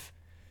 Eve,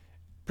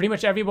 pretty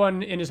much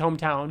everyone in his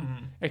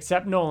hometown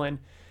except Nolan,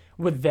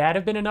 would that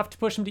have been enough to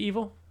push him to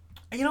evil?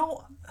 You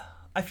know,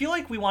 I feel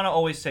like we want to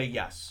always say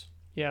yes,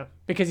 Yeah,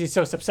 because he's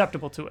so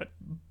susceptible to it.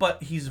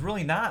 but he's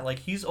really not. Like,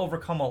 he's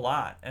overcome a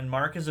lot, and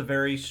Mark is a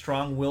very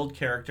strong-willed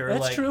character.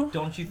 That's like, true.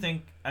 Don't you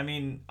think? I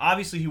mean,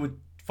 obviously he would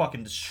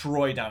fucking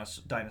destroy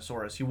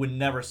Dinosaurus. He would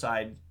never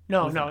side.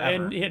 No, with him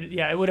ever. and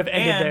it would have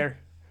ended And- there.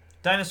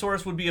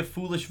 Dinosaurus would be a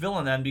foolish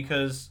villain then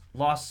because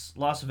Las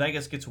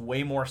Vegas gets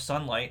way more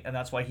sunlight, and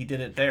that's why he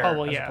did it there Oh,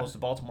 well, as yeah. opposed to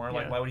Baltimore.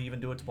 Like, Yeah. why would he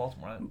even do it to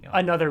Baltimore? You know.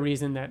 Another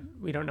reason that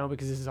we don't know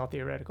because this is all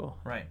theoretical.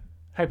 Right.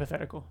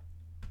 Hypothetical.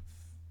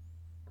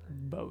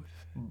 Both.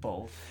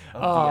 Both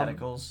of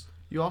theatricals.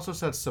 You also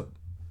said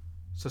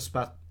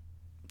suspect.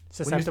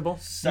 Susceptible?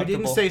 You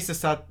didn't say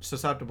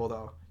susceptible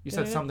though. You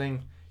said Yeah.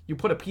 something. You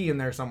put a P in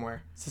there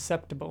somewhere.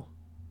 Susceptible.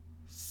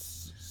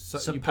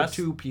 You put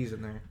two P's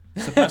in there.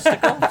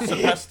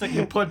 Supestical?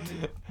 You put.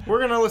 We're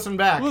gonna listen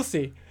back. We'll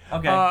see.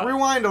 Okay.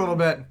 Rewind a little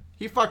bit.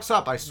 He fucks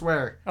up. I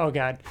swear. Oh,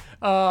 God.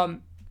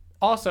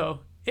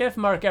 Also, if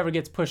Mark ever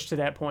gets pushed to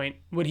that point,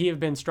 would he have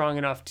been strong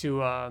enough to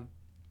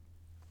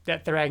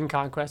that Thrag and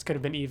Conquest could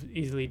have been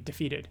easily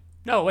defeated?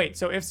 No, wait.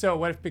 So if so,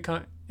 what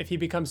if he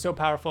becomes so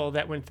powerful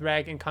that when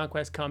Thrag and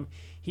Conquest come,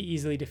 he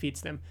easily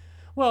defeats them?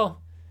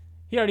 Well,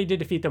 he already did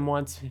defeat them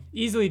once.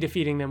 Easily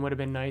defeating them would have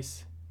been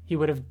nice. He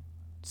would have.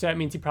 So that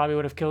means he probably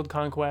would have killed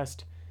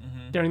Conquest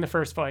during the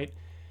first fight,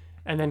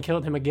 and then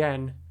killed him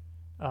again,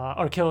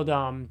 or killed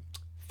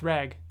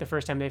Thrag the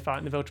first time they fought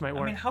in the Viltrumite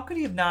War. I mean, how could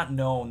he have not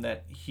known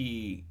that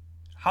he?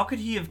 How could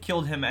he have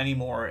killed him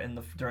anymore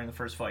during the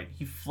first fight?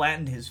 He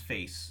flattened his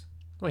face.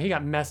 Well, he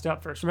got messed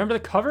up first. Remember the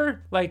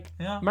cover? Like,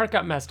 Yeah. Mark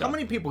got messed How up.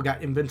 many people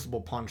got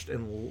invincible punched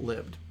and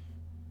lived?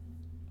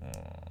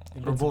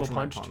 Invincible Or Viltrumite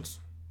punched? punched.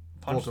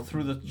 Punched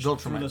through the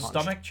Viltrumite punched.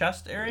 stomach,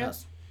 chest area.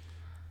 Yes.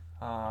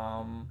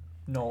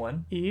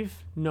 Nolan.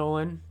 Eve,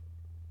 Nolan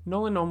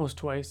almost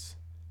twice.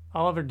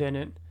 Oliver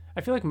didn't.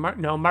 I feel like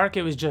Mark,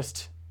 it was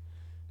just...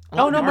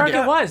 Oh, no, Mark,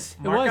 it was.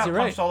 It Mark was, got you're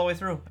right. punched all the way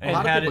through. And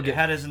lot of people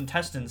had his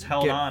intestines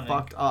held Get on.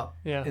 fucked up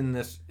Yeah. in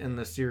this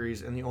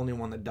series, and the only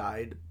one that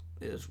died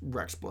is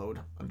Rexplode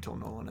until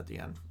Nolan at the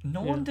end.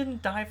 No one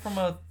didn't die from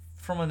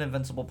an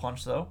invincible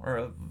punch though, or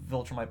a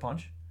Viltrumite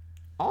punch.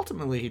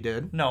 Ultimately, he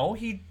did. No,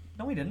 he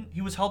didn't.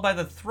 He was held by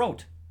the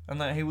throat, and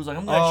then he was like,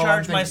 "I'm gonna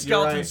charge my you're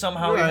skeleton right.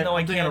 somehow, You're even right. though I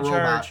I'm thinking can't of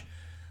Robot. charge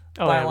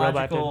Oh, yeah, Robot did.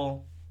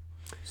 biological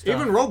stuff."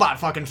 Even Robot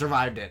fucking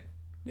survived it.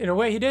 In a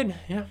way, he did.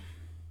 Yeah.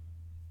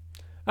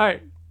 All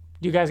right.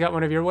 You guys got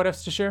one of your what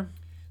ifs to share?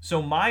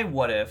 So my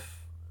what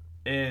if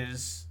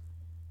is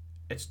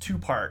it's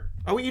two-part.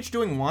 Are we each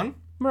doing one?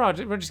 We're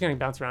just going to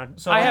bounce around.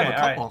 So I okay, have a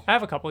all right. couple. I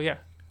have a couple, yeah.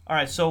 All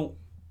right, so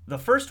the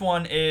first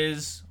one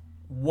is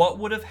what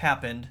would have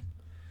happened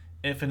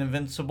if an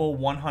Invincible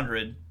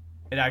 100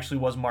 it actually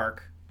was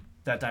Mark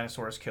that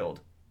Dinosaurus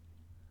killed.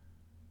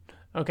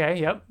 Okay,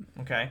 yep.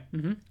 Okay?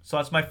 Mm-hmm. So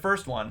that's my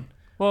first one,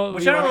 Well,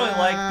 which I don't really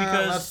like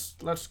because...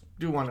 Let's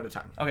do one at a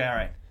time. Okay, all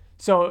right.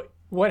 So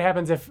what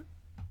happens if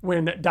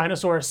when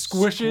Dinosaurus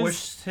squishes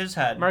Squished his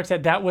head. Mark's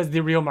head, that was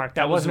the real Mark.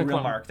 That was the wasn't a real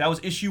clone. Mark. That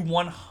was issue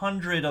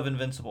 100 of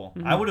Invincible.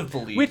 I would have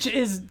believed. Which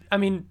is, I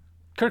mean,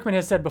 Kirkman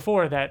has said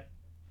before that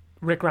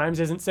Rick Grimes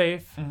isn't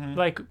safe.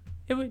 Like,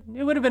 it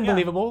would have been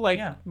believable. Like,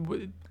 Yeah.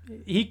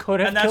 he could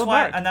have and that's killed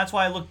why Mark. and that's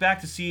why I looked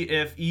back to see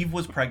if Eve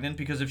was pregnant,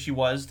 because if she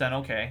was, then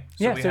okay.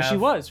 She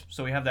was.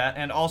 So we have that.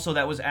 And also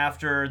that was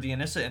after the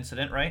Anissa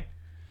incident, right?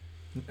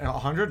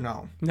 100?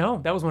 No. No,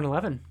 that was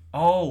 111.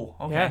 Oh,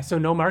 okay. Yeah, so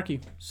no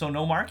Marky. So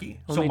no Marky.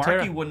 So Only Marky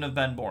Tara. wouldn't have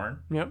been born.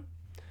 Yep.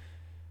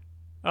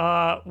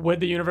 Would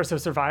the universe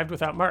have survived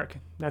without Mark?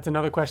 That's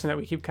another question that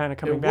we keep kind of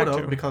coming It back would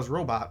to. have, because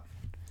Robot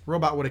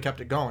would have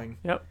kept it going.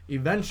 Yep.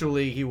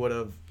 Eventually, he would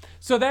have.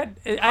 So that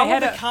How I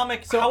had would a the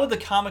comic? so- how would the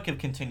comic have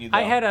continued? Though?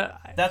 I had a.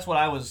 That's what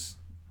I was.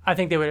 I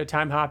think they would have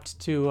time hopped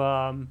to,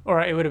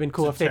 or it would have been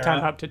cool To if they Terra?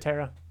 time hopped to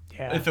Terra.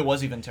 Yeah. If it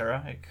was even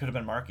Terra, it could have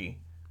been Marky.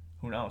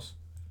 Who knows?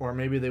 Or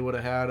maybe they would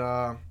have had,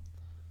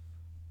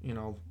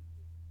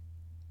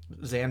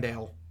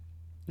 Zandale.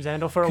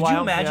 Xandal for a Could while.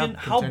 you imagine Yeah.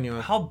 Continue.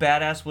 how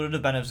badass would it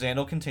have been if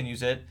Xandal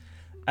continues it,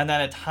 and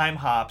then it time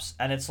hops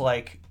and it's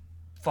like,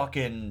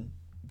 fucking,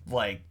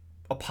 like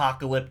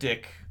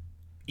apocalyptic.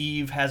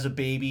 Eve has a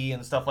baby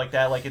and stuff like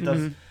that. Like it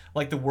does.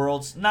 Like the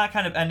world's not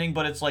kind of ending,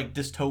 but it's like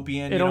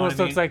dystopian. It you know almost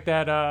what I looks mean? like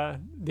that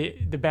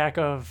the back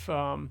of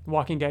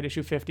Walking Dead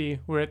issue 50,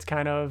 where it's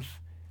kind of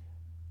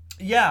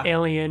yeah,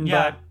 alien,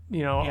 Yeah. but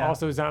Yeah.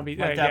 also zombie.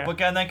 like that. Yeah. But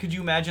and then could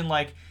you imagine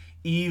like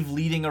Eve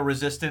leading a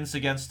resistance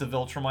against the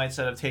Viltrumites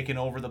that have taken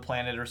over the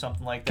planet or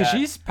something like that? Because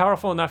she's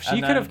powerful enough, she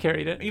And could then- have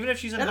carried it. even if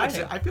she's in And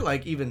hiding. I feel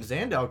like even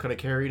Zandale could have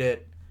carried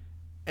it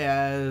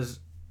as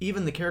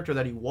even the character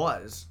that he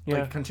was. Yeah.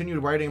 Like,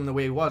 continued writing him the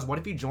way he was. What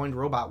if he joined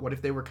Robot? What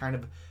if they were kind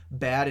of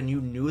bad and you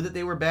knew that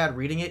they were bad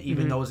reading it,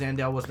 even though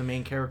Zandale was the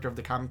main character of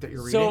the comic that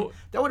you're reading? So-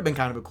 That would have been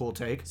kind of a cool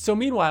take. So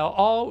meanwhile,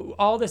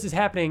 all this is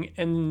happening,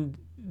 and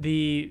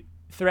the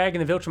Thrag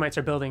and the Viltrumites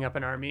are building up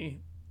an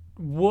army.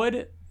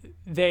 Would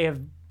they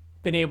have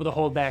been able to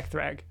hold back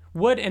Thrag?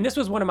 And this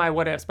was one of my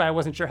what ifs, but I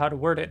wasn't sure how to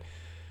word it.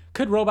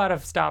 Could Robot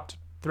have stopped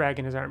Thrag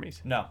and his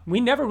armies? No, We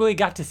never really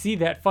got to see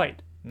that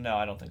fight. no,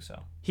 I don't think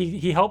so.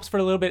 He helps for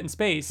a little bit in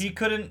space, He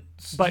couldn't.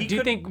 but he do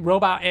you couldn't- think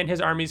Robot and his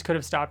armies could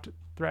have stopped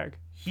Thrag?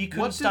 he couldn't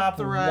What stop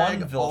did one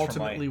Thrag Viltrumite?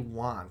 ultimately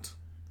want?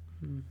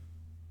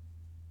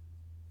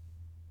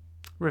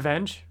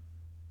 Revenge?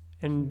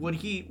 And Would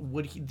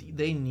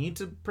they need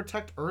to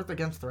protect Earth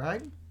against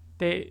Thrag?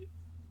 they...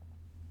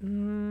 I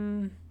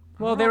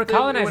Well, don't they know were if it would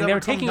colonizing. They ever were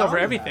come taking down over to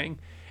that. everything.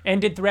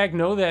 And did Thrag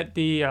know that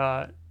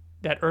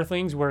that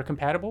Earthlings were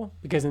compatible?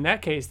 Because in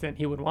that case, then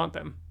he would want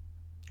them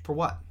For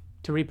what?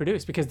 to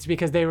reproduce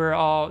because they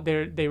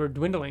were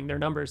dwindling their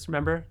numbers.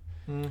 Remember?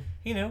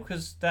 He knew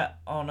because that.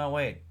 Oh no,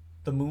 wait.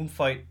 The moon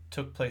fight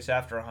took place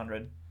after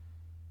 100.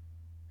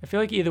 I feel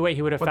like either way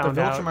he would have But found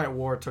the out. Viltrumite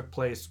War took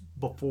place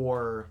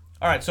before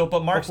All right, so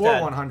but Mark's before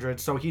dead. 100,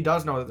 so he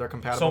does know that they're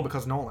compatible So-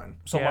 because Nolan.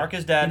 So Yeah. Mark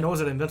is He dead. knows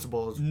that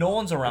Invincible is.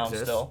 Nolan's around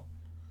exists. still.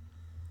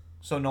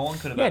 So Nolan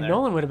could have Yeah, been there.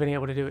 Nolan would have been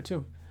able to do it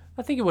too.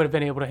 I think he would have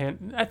been able to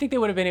I think they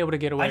would have been able to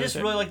get away I with just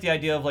it. really like the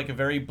idea of like a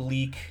very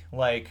bleak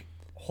like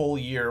whole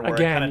year where it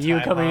Again, kind of you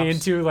coming hops.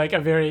 into like a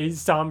very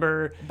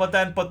somber. But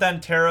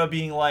then Terra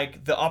being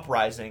like the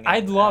uprising.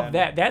 I'd love and-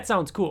 that. That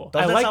sounds cool.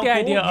 Does I that like sound the cool?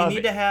 idea You of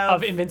need to have-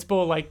 of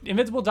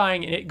Invincible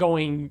dying and it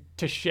going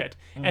to shit.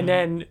 Mm-hmm. And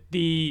then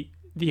the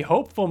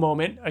hopeful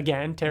moment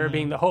again, Terra Mm-hmm.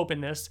 being the hope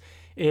in this,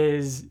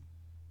 is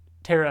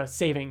Terra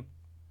saving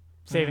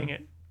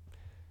it.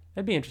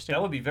 That'd be interesting.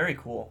 That would be very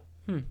cool.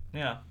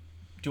 Yeah.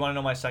 Do you want to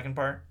know my second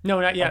part? No,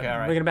 not yet. Okay, all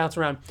right. We're gonna bounce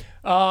around.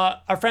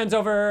 Our friends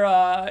over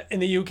in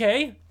the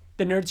UK,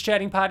 the Nerds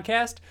Chatting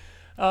podcast.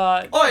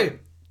 Oi!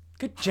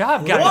 Good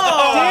job, guys.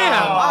 Whoa!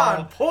 Damn.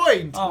 On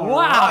point!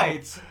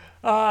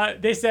 Wow.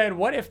 They said,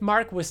 what if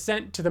Mark was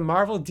sent to the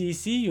Marvel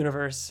DC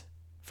universe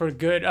for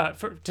good,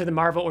 to the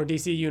Marvel or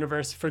DC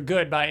universe for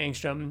good by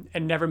Angstrom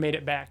and never made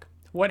it back?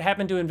 What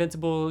happened to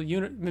Invincible's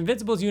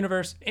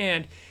universe?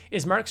 And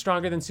is Mark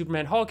stronger than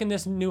Superman Hulk in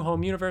this New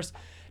Home universe?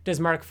 Does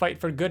Mark fight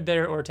for good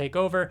there or take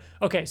over?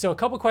 Okay, so a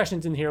couple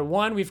questions in here.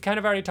 One, we've kind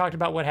of already talked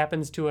about what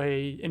happens to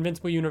a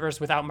Invincible universe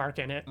without Mark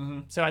in it.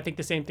 So I think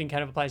the same thing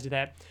kind of applies to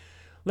that.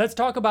 Let's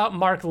talk about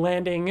Mark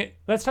landing.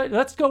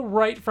 Let's go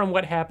right from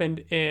what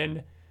happened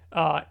in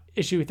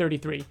issue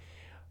 33.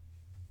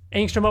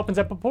 Angstrom opens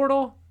up a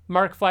portal.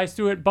 Mark flies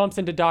through it, bumps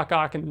into Doc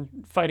Ock and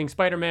fighting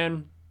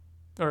Spider-Man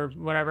or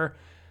whatever.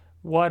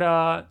 What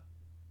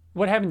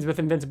happens with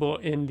Invincible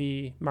in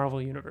the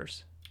Marvel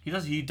universe?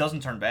 He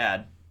doesn't turn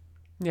bad.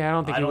 Yeah, I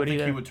don't think I he don't would think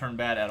either. he would turn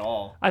bad at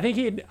all. I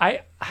think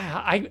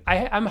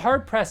I'm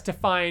hard pressed to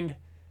find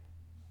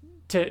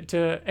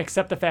to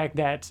accept the fact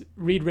that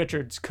Reed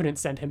Richards couldn't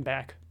send him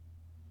back.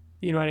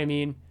 You know what I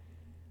mean?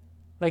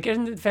 Like,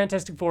 isn't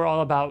Fantastic Four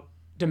all about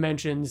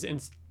dimensions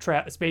and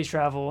space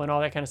travel and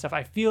all that kind of stuff?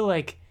 I feel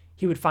like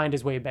he would find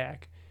his way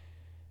back.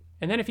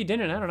 And then if he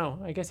didn't, I don't know.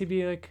 I guess he'd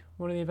be like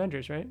one of the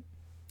Avengers, right?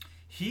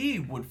 He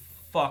would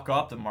fuck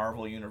up the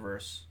Marvel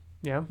universe.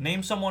 Yeah.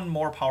 Name someone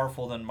more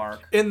powerful than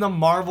Mark. In the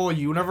Marvel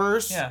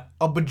universe, Yeah.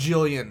 a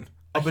bajillion.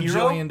 A hero?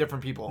 bajillion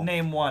different people.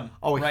 Name one.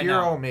 Oh, a right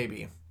hero, now.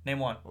 maybe. Name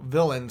one.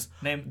 Villains.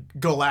 Name.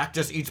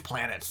 Galactus eats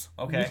planets.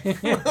 Okay.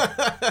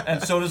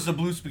 And so does the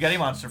blue spaghetti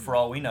monster, for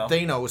all we know.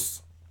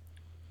 Thanos.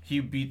 He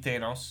beat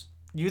Thanos.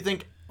 You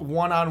think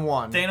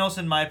one-on-one. Thanos,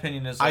 in my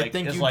opinion, is like I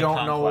think is you like don't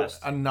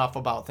Conquest. know enough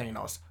about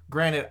Thanos.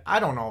 Granted, I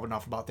don't know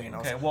enough about Thanos.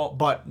 Okay, well-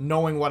 but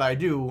knowing what I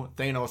do,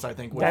 Thanos, I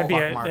think, will That'd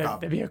fuck Mark up.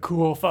 that'd be a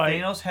cool fight.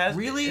 Thanos has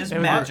Really? is That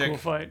would be a magic. cool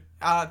fight.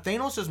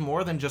 Thanos is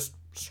more than just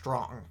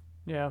strong.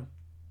 Yeah.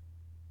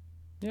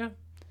 Yeah.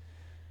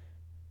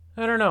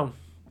 I don't know.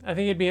 I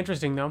think it'd be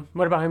interesting though.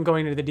 What about him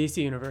going into the DC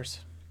universe?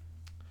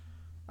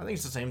 I think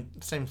it's the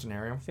same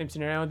scenario. Same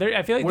scenario.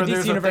 I feel like Where the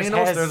there's DC a universe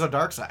Thanos, has. there's a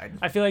dark side.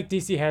 I feel like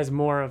DC has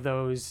more of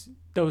those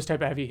type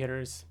of heavy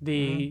hitters.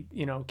 The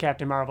Mm-hmm.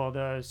 Captain Marvel,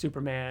 the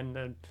Superman,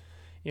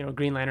 the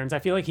Green Lanterns. I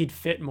feel like he'd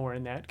fit more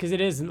in that because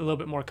it is a little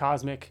bit more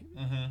cosmic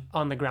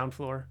on the ground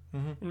floor,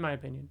 in my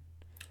opinion.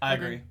 I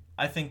agree.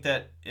 I think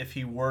that if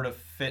he were to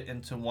fit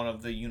into one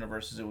of the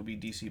universes, it would be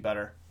DC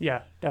better.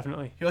 Yeah,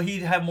 definitely.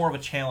 He'd have more of a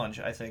challenge,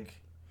 I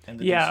think, in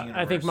the DC Yeah,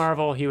 universe. I think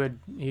Marvel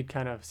he'd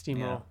kind of steamroll.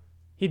 Yeah.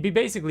 He'd be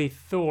basically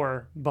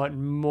Thor, but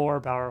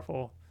more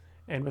powerful,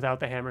 and without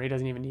the hammer, he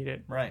doesn't even need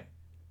it. Right.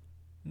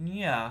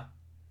 Yeah.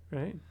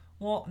 Right.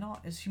 Well, no,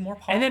 is he more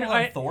powerful And then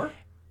than Thor?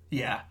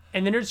 Yeah.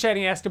 And the Nerds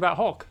Chatting asked about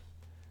Hulk.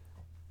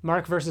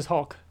 Mark versus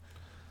Hulk.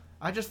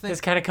 I just think This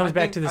kinda comes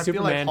back to the I feel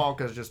Superman. like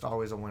Hulk is just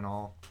always a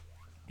win-all.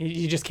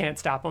 You just can't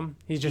stop him.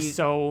 He's just He-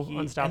 so he-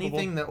 unstoppable.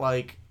 Anything that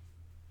like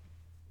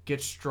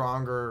gets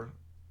stronger,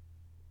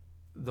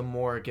 the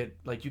more it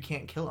you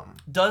can't kill him.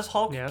 Does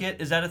Hulk Yeah.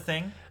 is that a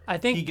thing? I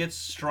think He gets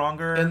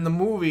stronger. In the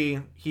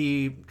movie,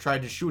 he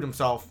tried to shoot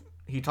himself.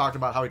 He talked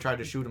about how he tried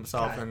to shoot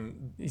himself,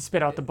 and he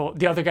spit out the bullet.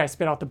 The other guy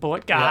spit out the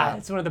bullet. God, Yeah.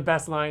 it's one of the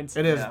best lines.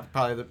 it is Yeah.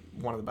 probably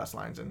one of the best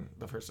lines in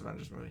the first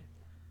Avengers movie.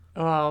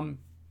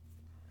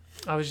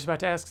 I was just about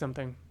to ask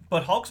something.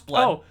 but Hulk's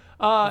bled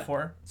Oh,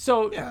 before.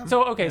 so Yeah.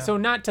 okay, so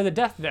not to the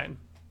death then.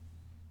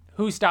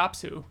 Who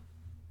stops who?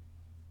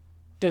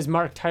 Does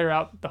Mark tire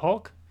out the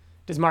Hulk?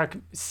 Does Mark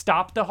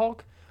stop the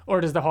Hulk? Or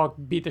does the Hulk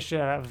beat the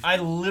shit out of I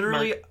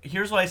literally,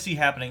 here's what I see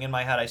happening in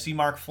my head. I see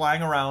Mark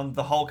flying around,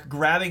 the Hulk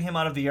grabbing him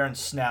out of the air and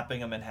snapping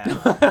him in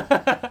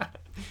half.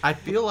 I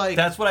feel like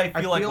That's what I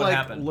feel like would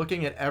happen.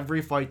 Looking at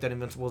every fight that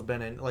Invincible's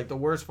been in, like the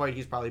worst fight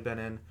he's probably been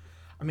in.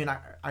 I mean,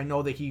 I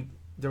know that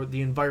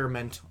the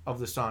environment of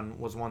the sun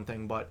was one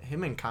thing, but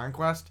him in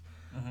Conquest,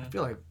 I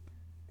feel like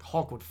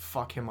Hulk would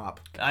fuck him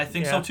up. I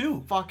think Yeah. so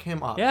too. Fuck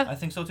him up. Yeah. I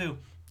think so too.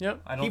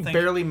 Yep. I don't He think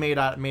barely made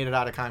it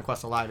out of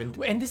Conquest alive.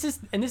 And this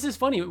is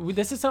funny.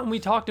 This is something we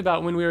talked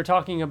about when we were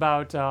talking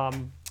about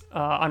on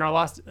our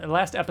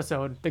last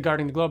episode, the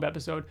Guarding the Globe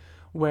episode,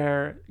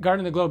 where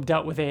Guarding the Globe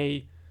dealt with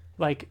a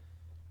like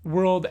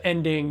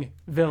world-ending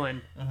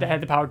villain that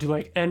had the power to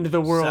like end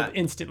the world Set.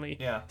 instantly.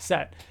 Yeah.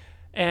 Set.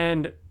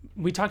 And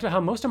we talked about how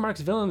most of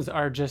Mark's villains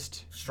are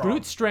just Strong.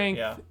 brute strength.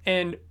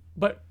 Yeah.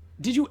 But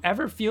did you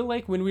ever feel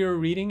like when we were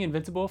reading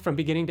Invincible from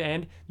beginning to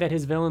end that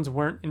his villains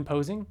weren't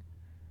imposing?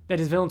 That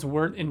his villains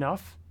weren't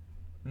enough?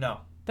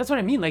 No. That's what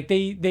I mean. Like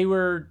they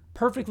were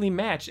perfectly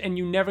matched, and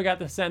you never got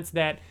the sense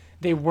that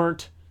they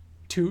weren't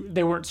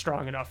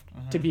strong enough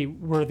to be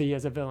worthy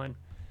as a villain.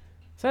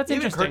 So that's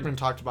Even interesting. Kirkman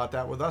talked about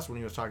that with us when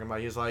he was talking about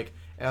it. He's like,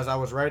 as I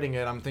was writing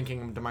it, I'm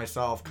thinking to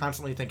myself,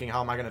 constantly thinking,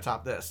 how am I going to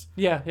top this?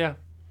 Yeah.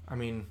 I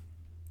mean,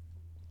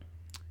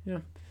 Yeah.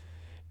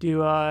 Do you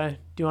want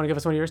to give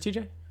us one of yours,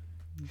 TJ?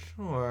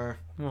 sure.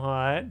 What?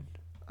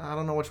 I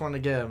don't know which one to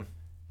give.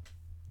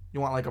 You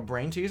want like a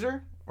brain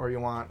teaser, or you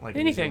want like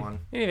an easy Anything. one?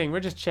 Anything. We're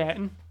just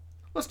chatting.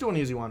 Let's do an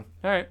easy one.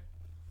 All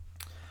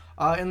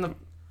right. In the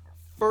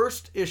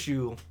first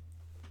issue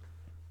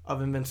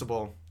of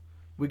Invincible,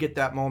 we get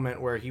that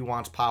moment where he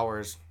wants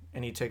powers,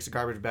 and he takes a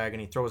garbage bag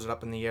and he throws it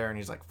up in the air, and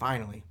he's like,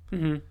 finally.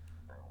 Mm-hmm.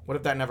 What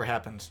if that never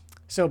happens?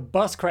 So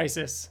Bus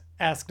Crisis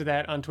asked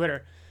that on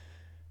Twitter.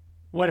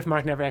 What if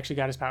Mark never actually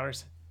got his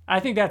powers? I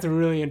think that's a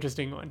really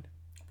interesting one.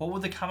 What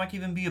would the comic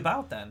even be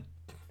about then?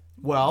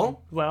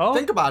 Well, Well,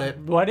 think about it.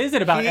 What is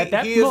it about? At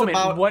that he is moment,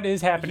 about- what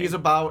is happening? He's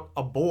about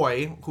a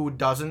boy who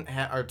doesn't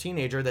have, or a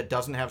teenager that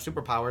doesn't have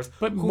superpowers,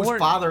 But whose more-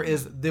 father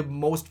is the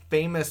most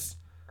famous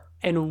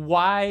And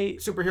why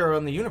superhero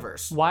in the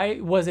universe.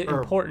 was it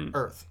Or important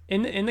Earth.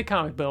 in the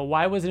comic, Bill?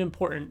 Why was it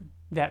important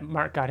that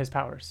Mark got his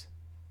powers?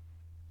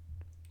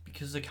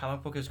 Because the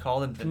comic book is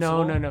called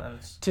Invincible? No. and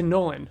it's- To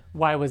Nolan,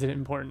 why was it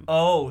important?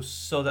 Oh,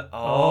 so that...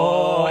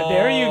 Oh,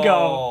 there you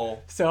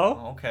go. So,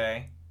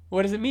 Okay.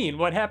 what does it mean?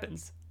 What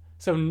happens?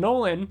 So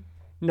Nolan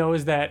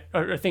knows that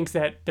or thinks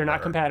that they're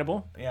not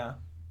compatible. Yeah.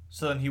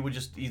 So then he would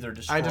just either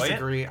destroy I it.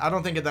 disagree. I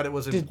don't think that it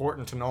was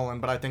important to Nolan,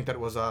 but I think that it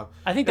was a.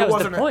 I think it that was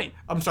the wasn't point.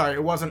 I'm sorry,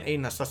 it wasn't a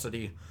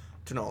necessity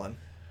to Nolan.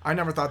 I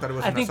never thought that it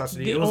was I a think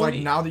necessity. the It was only-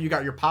 like, now that you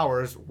got your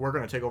powers, we're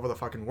gonna take over the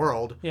fucking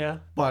world. Yeah.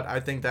 But I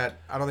think that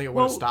I don't think it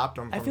would have stopped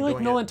him from I feel like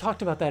doing Nolan it.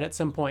 talked about that at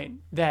some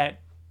point, that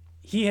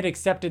he had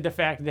accepted the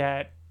fact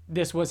that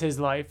this was his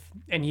life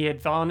and he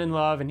had fallen in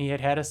love and he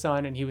had a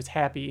son and he was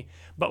happy.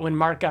 But when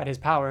Mark got his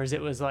powers,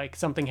 it was like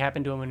something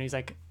happened to him and he's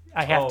like,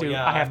 I have to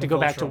I'm to a go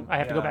back to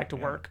Voltron.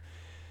 work.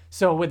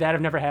 So would that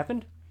have never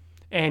happened?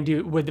 And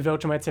would the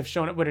Viltrumites have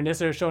shown up? Would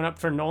Anissa have shown up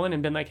for Nolan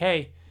and been like,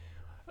 hey,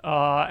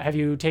 have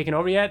you taken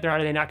over yet?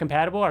 Are they not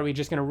compatible? Are we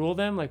just going to rule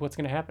them? Like, what's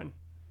going to happen?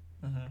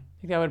 I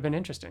think that would have been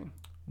interesting.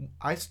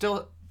 I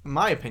still,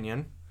 my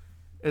opinion,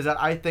 is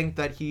that I think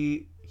that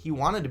he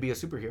wanted to be a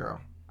superhero.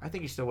 I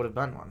think he still would have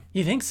been one.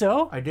 You think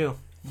so? I do.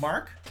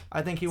 Mark?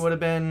 I think he would have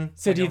been.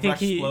 So Like do you a think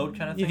Rex he? Splode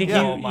kind of you thing? think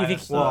Yeah, he? You minus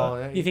think? the-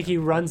 Well, You think he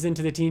runs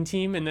into the teen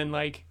team and then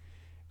like?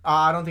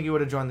 I don't think he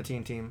would have joined the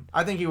teen team.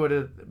 I think he would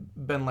have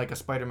been like a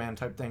Spider-Man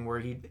type thing where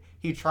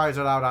he tries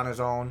it out on his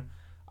own.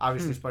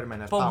 Obviously,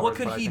 Spider-Man has But powers. what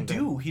could I he think that-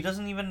 do? He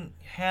doesn't even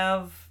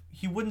have...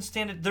 He wouldn't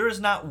stand it. There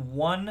is not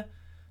one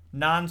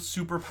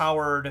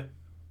non-superpowered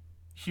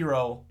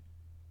hero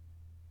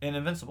in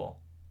Invincible.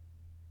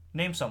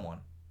 Name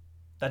someone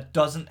that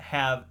doesn't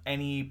have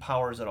any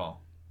powers at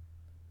all.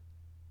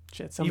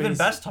 Shit, Even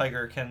Best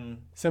Tiger can...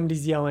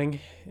 somebody's yelling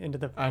into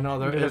the. I know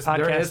into there the is. There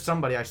podcast. is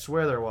somebody. I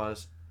swear there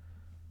was.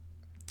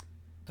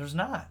 There's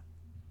not.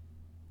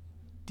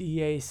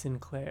 D.A.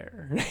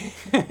 Sinclair.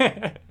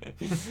 I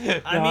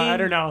I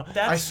don't know. I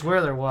That's...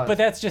 swear there was. But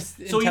that's just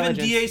So even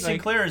intelligence, D.A. like-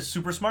 Sinclair is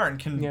super smart and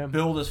can Yeah.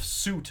 build a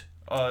suit.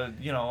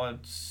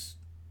 It's...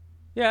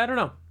 Yeah, I don't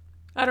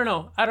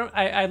know.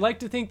 I'd like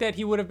to think that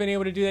he would have been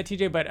able to do that,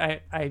 TJ. But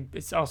I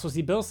also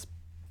see Bill's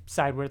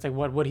side where it's like,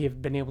 what would he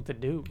have been able to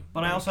do?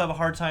 But I also have a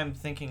hard time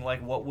thinking,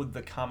 like, what would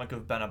the comic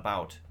have been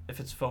about if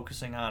it's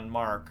focusing on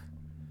Mark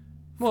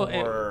Well,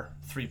 for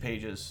 3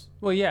 pages?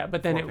 Well, yeah,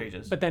 but then 4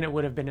 pages. it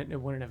would have been.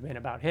 It wouldn't have been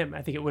about him.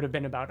 I think it would have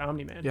been about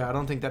Omni-Man. yeah, I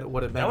don't think that it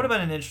would have been. That would have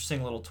been an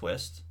interesting little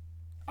twist.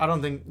 I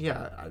don't think.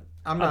 Yeah,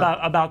 I'm not.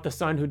 About the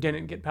son who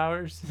didn't get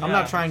powers. I'm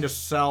Yeah. not trying to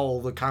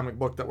sell the comic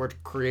book that we're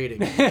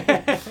creating.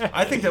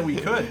 I think that we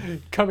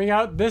could. Coming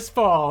out this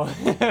fall.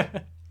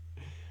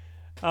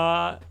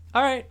 All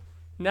right,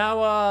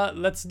 now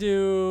let's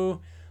do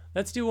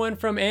one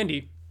from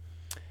Andy.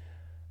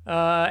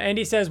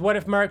 Andy says, "What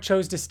if Mark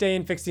chose to stay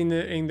in fixing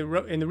in the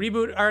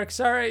reboot arc?"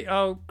 Sorry,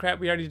 oh crap,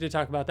 we already did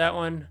talk about that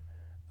one.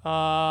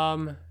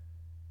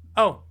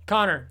 Oh,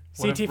 Connor,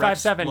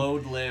 CT57.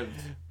 Explode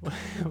lived.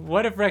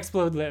 What if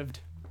Rexplode lived?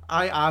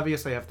 I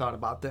obviously have thought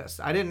about this.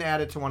 I didn't add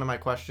it to one of my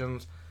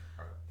questions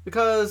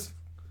because,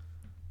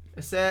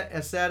 as sad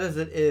as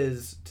it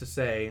is to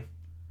say,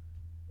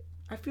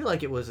 I feel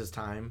like it was his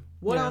time.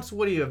 What Yeah. else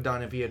would he have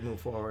done if he had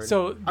moved forward?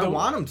 So I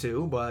want him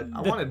to, but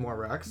I wanted more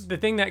Rex. The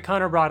thing that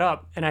Connor brought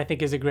up, and I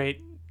think is a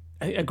great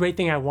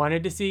thing I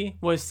wanted to see,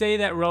 was say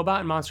that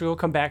Robot and Monster will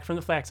come back from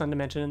the Flaxon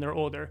dimension and they're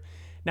older.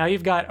 Now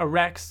you've got a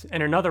Rex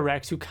and another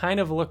Rex who kind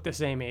of look the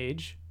same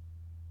age.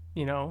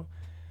 You know,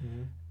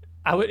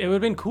 it would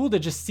have been cool to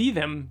just see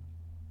them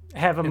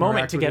have a moment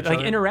Interact with together, each like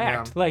other.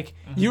 interact. Yeah. Like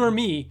you or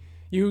me,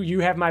 you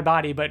have my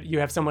body, but you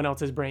have someone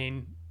else's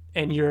brain,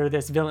 and you're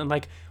this villain.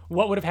 Like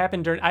what would have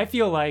happened during? I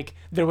feel like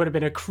there would have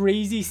been a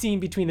crazy scene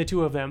between the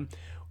two of them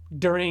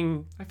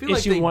during I feel like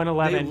issue they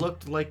 111.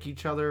 looked like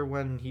each other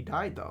when he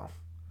died, though.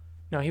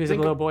 No, he was a Think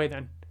little of- boy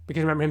then.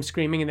 Because remember him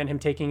screaming and then him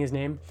taking his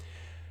name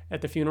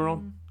at the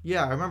funeral.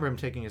 Yeah, I remember him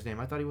taking his name.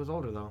 I thought he was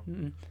older, though.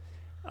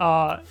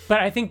 But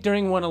I think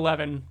during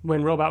 111,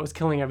 when Robot was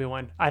killing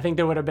everyone, I think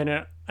there would have been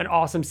an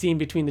awesome scene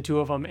between the two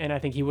of them, and I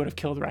think he would have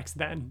killed Rex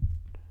then.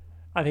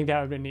 I think that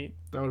would have been neat.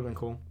 That would have been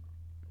cool.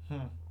 I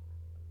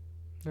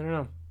don't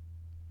know.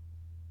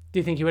 Do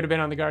you think he would have been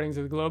on the Guardians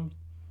of the Globe?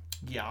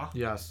 Yeah.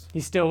 Yes. He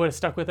still would have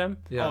stuck with them?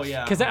 Yes. Oh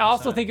yeah. Because I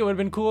also 100%. think it would have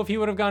been cool if he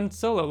would have gone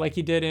solo, like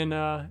he did in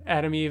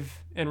Adam,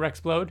 Eve, and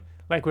Rexplode,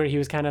 like where he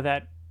was kind of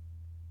that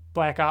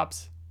Black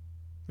Ops.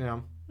 Yeah.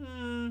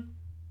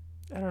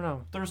 I don't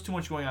know. There was too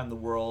much going on in the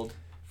world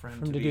for him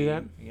to to be, do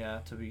that? Yeah,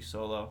 to be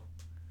solo.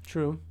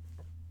 True.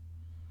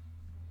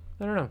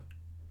 I don't know.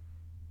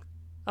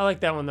 I like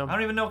that one though. I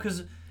don't even know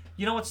because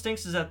you know what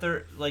stinks is that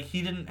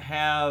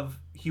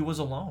he was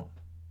alone.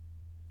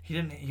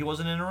 He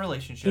wasn't in a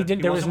relationship. He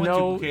didn't- there was wasn't with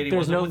no- Duplicate, he there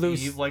was wasn't no with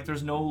loose- Eve. Like there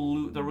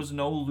was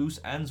no loose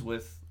ends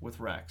with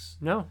Rex.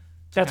 No.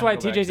 That's kinda why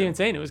go back TJ's to. even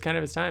saying it was kind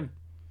of his time.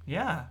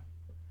 Yeah.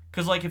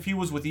 Because like if he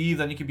was with Eve,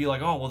 then he could be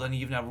like, oh well, then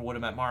Eve never would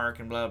have met Mark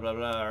and blah blah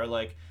blah, or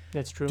like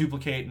That's true.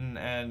 Duplicate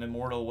and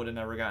Immortal would have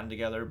never gotten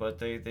together, but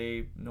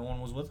they no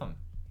one was with him.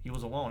 He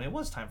was alone. It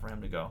was time for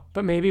him to go.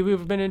 But maybe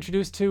we've been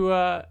introduced to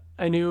a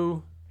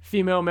new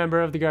female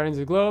member of the Guardians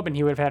of the Globe, and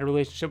he would have had a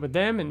relationship with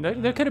them, and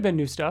there could have been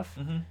new stuff.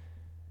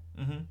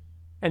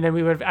 And then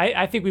we would.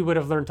 I think we would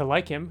have learned to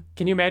like him.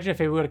 Can you imagine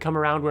if it would have come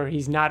around where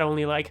he's not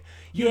only like,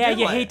 You yeah, did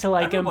you like- hate to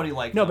like him. everybody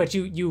liked no, him. but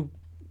you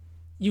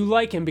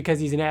like him because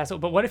he's an asshole.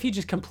 But what if he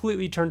just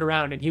completely turned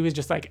around and he was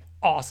just like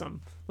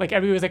awesome? Like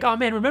everybody was like, oh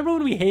man, remember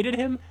when we hated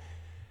him?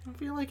 I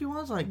feel like he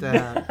was like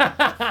that.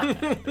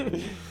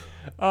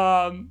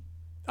 All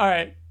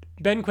right.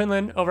 Ben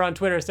Quinlan over on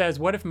Twitter says,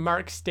 what if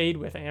Mark stayed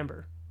with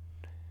Amber?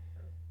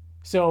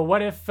 So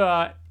what if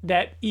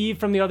that Eve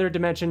from the other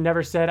dimension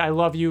never said, I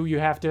love you, you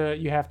have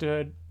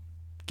to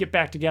get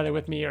back together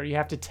with me, or you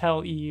have to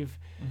tell Eve.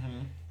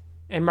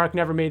 And Mark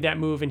never made that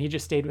move and he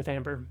just stayed with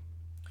Amber.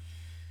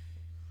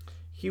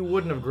 He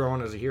wouldn't have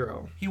grown as a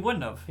hero. He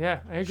wouldn't have. Yeah,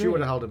 I agree. She would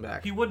have held him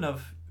back. He wouldn't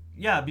have.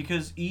 Yeah,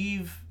 because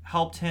Eve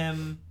helped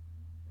him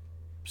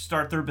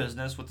start their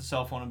business with the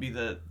cell phone and be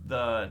the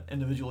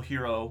individual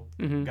hero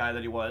guy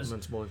that he was.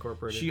 Invincible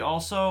Incorporated. She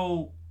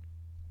also,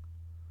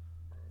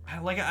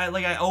 I've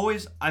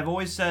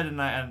always said,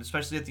 and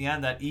especially at the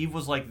end, that Eve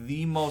was like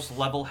the most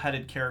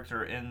level-headed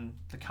character in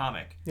the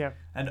comic, Yeah.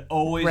 and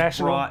always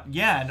Rational.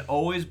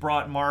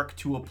 brought Mark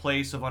to a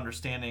place of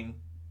understanding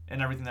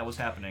and everything that was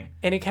happening.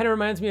 And it kind of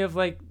reminds me of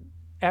like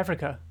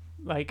Africa.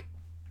 Like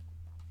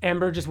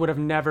Amber just would have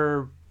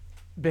never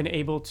been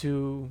able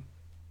to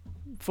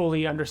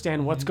fully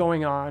understand what's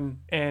going on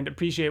and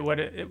appreciate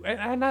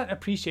not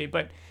appreciate,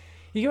 but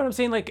you get what I'm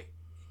saying? Like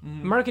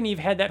Mark and Eve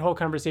had that whole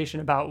conversation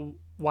about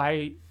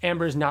why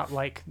Amber's not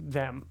like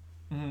them.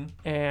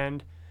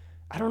 And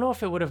I don't know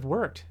if it would have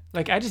worked.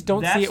 Like I just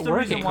don't see it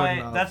working.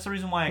 That's the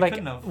reason why I Like,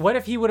 couldn't have. what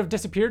if he would have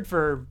disappeared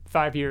for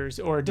 5 years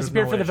or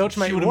disappeared no for the way.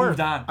 Viltrumite She would have War? moved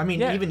on. I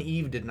mean, Yeah. even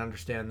Eve didn't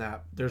understand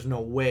that. There's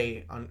no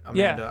way Amanda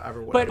Yeah,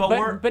 ever would. but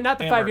we're- not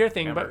the Amber, 5 year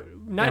thing, Amber.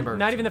 but Amber.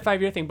 not even the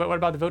 5 year thing. But what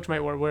about the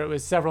Viltrumite War, where it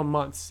was several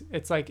months?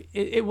 It's like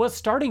it was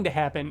starting to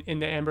happen in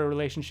the Amber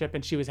relationship,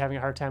 and she was having a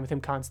hard time with him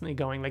constantly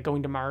going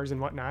to Mars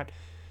and whatnot.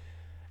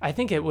 I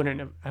think it wouldn't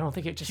have. I don't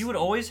think it just. He would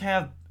always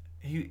have.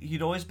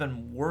 He'd always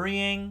been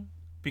worrying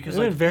because it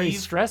would like have been very Eve,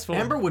 stressful.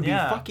 Amber would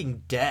Yeah. be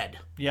fucking dead.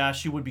 Yeah,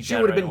 she would be. She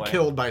dead would have right been away.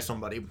 killed by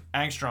somebody.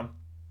 Angstrom.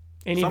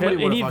 any somebody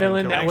would have any fucking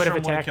villain killed that her. would have Angstrom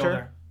would've attacked killed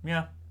her.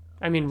 Yeah.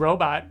 I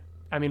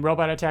mean,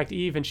 Robot attacked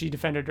Eve, and she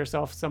defended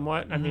herself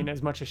somewhat. I mean,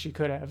 as much as she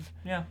could have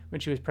Yeah. when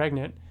she was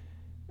pregnant.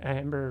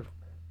 Amber,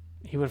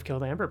 he would have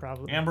killed Amber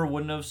probably. Amber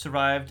wouldn't have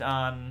survived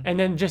on. And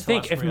then just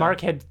think, if Celesteria.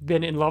 Mark had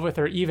been in love with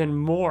her even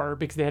more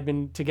because they had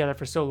been together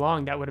for so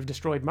long, that would have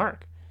destroyed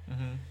Mark.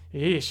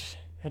 Eesh,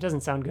 that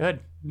doesn't sound good.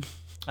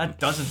 That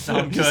doesn't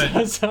sound That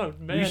good. sounds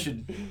we bad.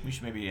 should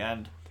maybe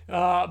end.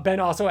 Ben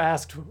also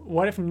asked,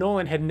 what if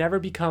Nolan had never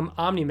become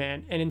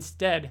Omni-Man and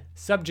instead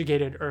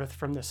subjugated Earth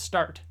from the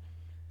start?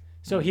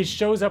 So he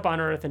shows up on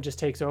Earth and just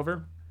takes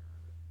over?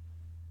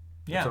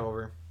 Yeah. It's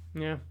over.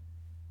 Yeah.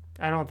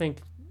 I don't think...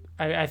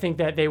 I think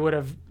that they would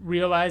have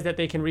realized that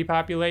they can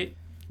repopulate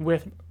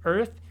with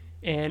Earth,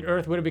 and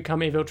Earth would have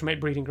become a Viltrumite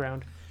breeding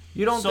ground.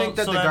 You don't So- think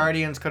that so the then-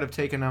 Guardians could have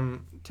taken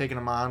him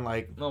on?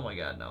 Like, Oh my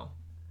God, no.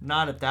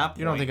 Not at that point.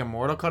 you don't think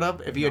Immortal could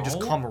have? If he had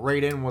just No. come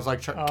right in and was like,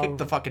 kick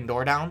the fucking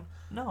door down?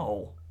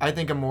 No. I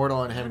think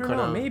Immortal and him I don't could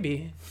know, have.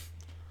 maybe.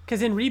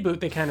 Because in Reboot,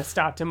 they kind of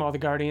stopped him, all the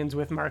Guardians,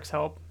 with Mark's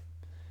help.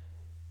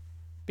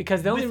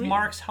 Because the only With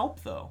Mark's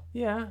help, though.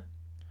 Yeah.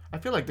 I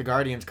feel like the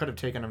Guardians could have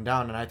taken him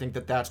down, and I think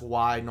that's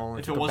why Nolan.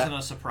 If took it wasn't a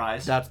a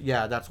surprise.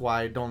 that's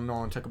why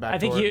Nolan took a back. I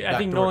think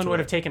door Nolan to would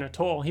it. have taken a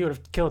toll. He would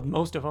have killed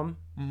most of them,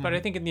 but I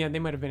think in the end they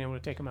might have been able to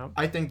take him out.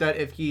 I think that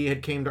if he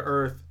had came to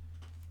Earth,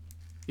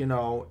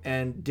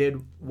 and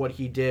did what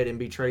he did and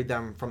betrayed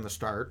them from the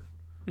start,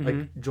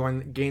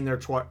 gained their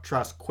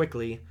trust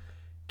quickly,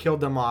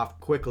 killed them off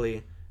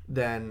quickly,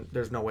 then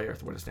there's no way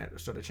Earth would have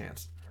stood a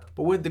chance.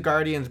 But with the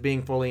Guardians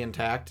being fully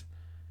intact,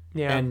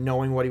 and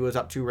knowing what he was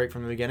up to right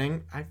from the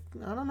beginning, I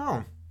don't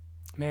know.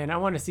 Man, I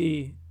wanted to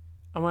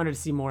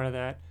see more of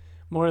that,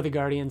 more of the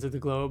Guardians of the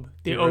Globe,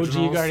 the OG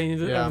originals?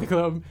 Guardians Yeah. of the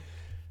Globe,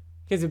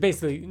 because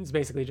it's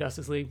basically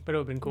Justice League, but it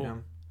would have been cool. Yeah.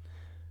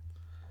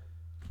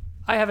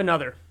 I have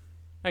another.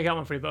 I got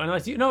one for you, Bill.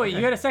 Unless you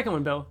got a second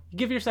one, Bill.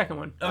 Give your second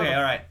one. Okay,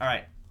 all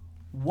right.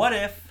 What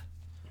if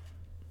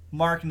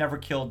Mark never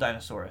killed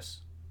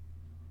Dinosaurus?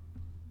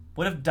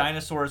 What if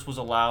Dinosaurus was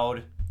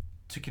allowed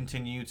to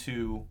continue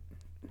to...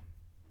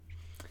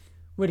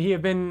 Would he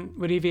have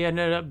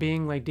ended up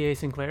being like D.A.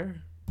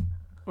 Sinclair?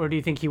 Or do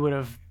you think he would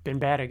have been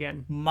bad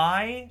again?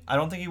 I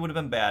don't think he would have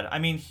been bad. I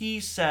mean,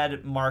 he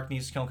said Mark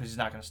needs to kill him because he's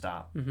not going to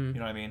stop. You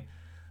know what I mean?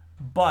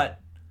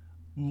 But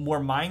where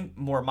my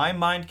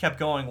mind kept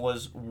going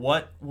was,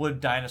 what would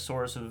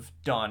Dinosaurus have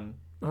done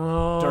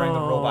during the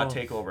robot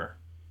takeover?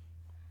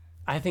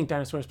 I think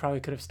Dinosaurus probably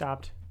could have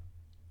stopped.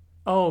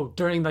 Oh,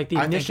 during like the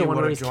I think initial he one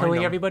where would've he's joined killing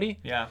him. everybody?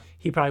 Yeah.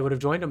 He probably would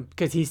have joined him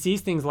because he sees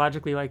things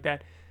logically like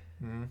that.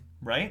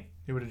 Right?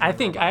 He would've I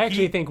joined Robot.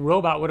 actually think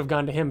Robot would have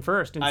gone to him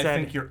first and I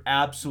think you're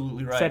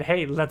absolutely right. said,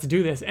 "Hey, let's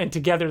do this," and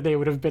together they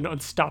would have been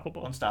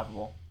unstoppable.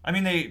 Unstoppable. I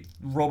mean,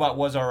 Robot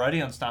was already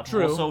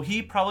unstoppable. True. So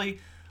he probably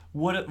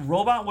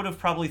Robot would have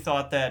probably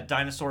thought that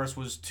Dinosaurus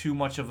was too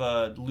much of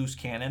a loose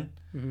cannon.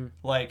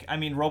 Like, I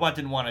mean, Robot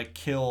didn't want to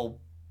kill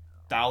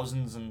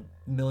thousands and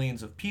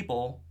millions of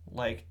people,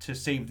 like, to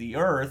save the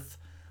Earth.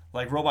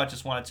 Like, Robot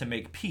just wanted to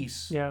make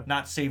peace,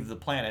 not save the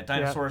planet.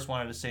 Dinosaurus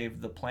wanted to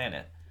save the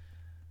planet.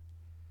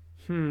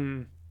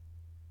 Do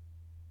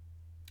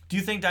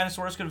you think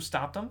Dinosaurus could have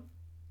stopped him?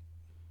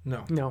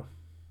 No.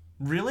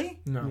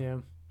 Really?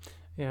 No.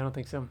 Yeah, I don't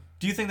think so.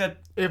 Do you think that...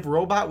 If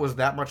Robot was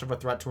that much of a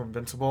threat to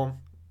Invincible,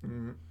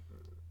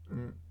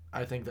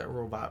 I think that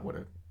Robot would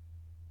have...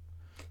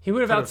 He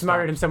would have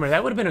outsmarted him somewhere.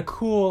 That would have been a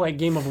cool like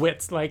game of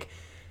wits. Like,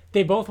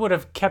 they both would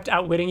have kept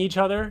outwitting each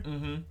other.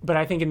 But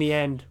I think in the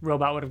end,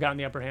 Robot would have gotten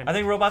the upper hand. I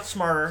think Robot's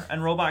smarter,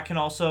 and Robot can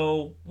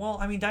also... Well,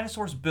 I mean,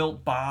 dinosaurs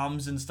built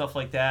bombs and stuff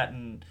like that,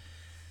 and...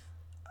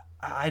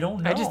 I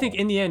don't know. I just think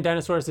in the end,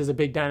 Dinosaurus is a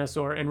big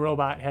dinosaur, and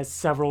Robot has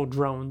several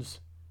drones.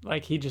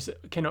 Like, he just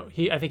can.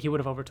 I think he would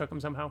have overtook him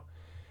somehow.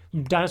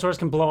 Dinosaurs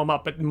can blow him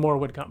up, but more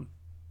would come.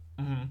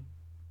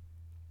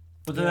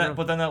 But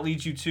then that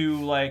leads you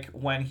to like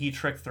when he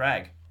tricked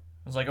Thrag.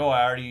 It's like, oh,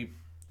 I already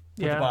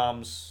put the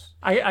bombs.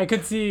 I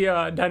could see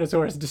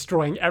Dinosaurus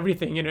destroying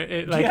everything in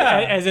it, like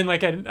as in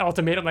like an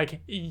ultimatum,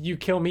 like you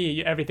kill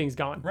me, everything's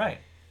gone. Right.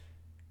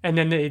 And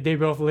then they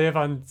both live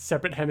on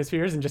separate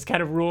hemispheres and just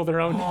kind of rule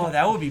their own. Oh,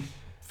 that would be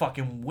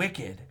fucking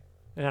wicked.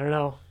 I don't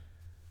know.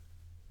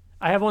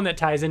 I have one that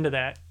ties into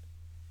that.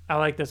 I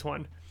like this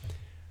one.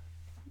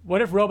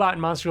 What if Robot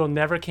and Monster Girl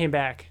never came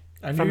back?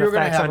 I knew from you were the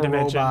going to Facts have on a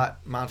Dimension?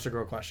 Robot Monster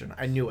Girl question.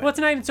 I knew it. Well, it's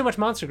not even so much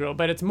Monster Girl,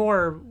 but it's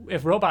more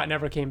if Robot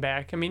never came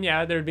back. I mean,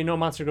 yeah, there'd be no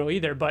Monster Girl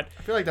either, but...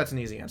 I feel like that's an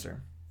easy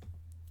answer.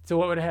 So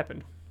what would have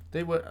happened?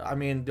 They would. I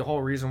mean, the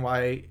whole reason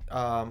why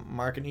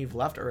Mark and Eve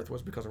left Earth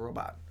was because of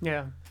Robot.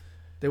 Yeah.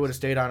 They would have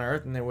stayed on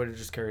Earth, and they would have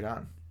just carried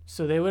on.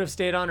 So they would have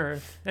stayed on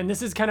Earth. And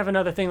this is kind of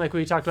another thing like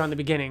we talked about in the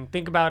beginning.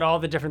 Think about all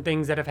the different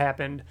things that have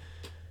happened.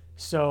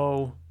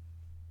 So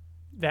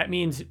that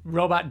means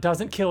Robot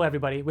doesn't kill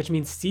everybody, which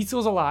means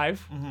Cecil's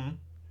alive,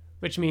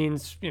 which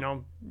means,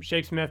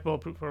 Shape Smith,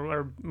 Bulletproof,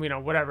 or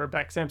whatever,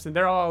 Beck Simpson,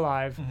 they're all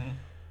alive.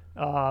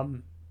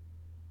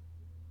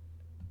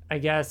 I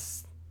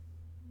guess,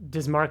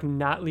 does Mark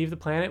not leave the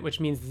planet, which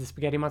means the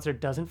Spaghetti Monster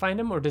doesn't find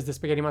him, or does the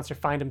Spaghetti Monster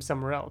find him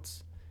somewhere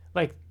else?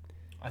 Like,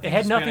 it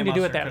had nothing to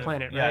do with that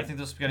planet, right? Yeah, I think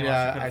the Spaghetti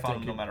Monster could have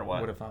found him no matter what.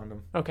 Would have found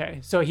him. Okay,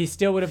 so he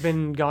still would have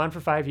been gone for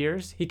 5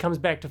 years. He comes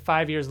back to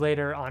 5 years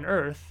later on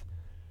Earth,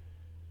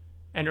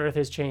 and Earth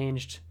has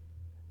changed.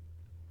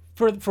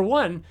 For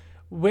one,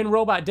 when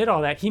Robot did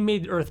all that, he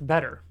made Earth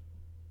better.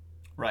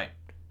 Right.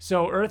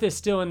 So Earth is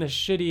still in the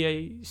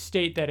shitty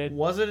state that it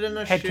Was it in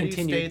a had shitty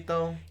continued. state,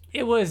 though?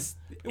 It was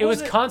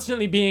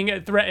constantly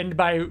being threatened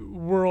by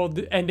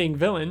world-ending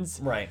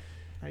villains. Right.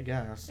 I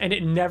guess. And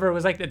it never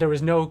was like that. There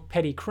was no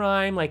petty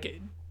crime.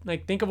 Like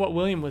think of what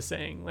William was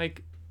saying.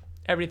 Like,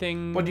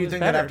 everything But do you was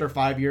think better. that after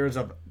 5 years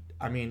of...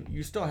 I mean,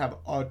 you still have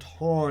a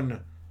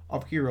ton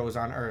of heroes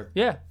on Earth.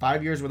 Yeah.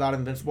 5 years without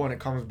Invincible, and it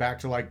comes back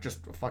to, like,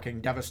 just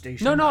fucking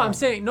devastation. No, I'm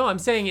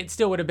saying it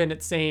still would have been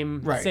its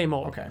same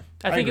old. Okay.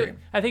 I think agree.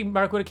 I think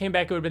Mark would have came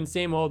back. It would have been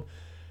same old.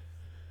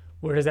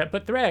 Where does that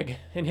put Thrag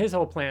and his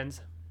whole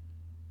plans?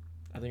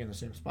 I think in the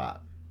same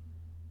spot.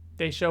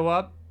 They show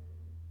up,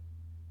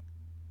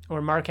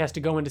 or Mark has to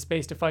go into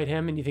space to fight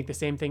him, and you think the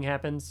same thing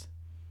happens.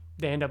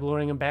 They end up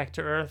luring him back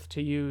to Earth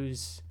to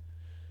use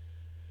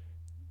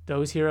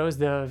those heroes,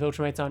 the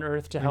Viltrumites on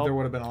Earth, to I think help. there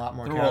would have been a lot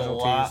more There were a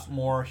casualties. lot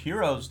more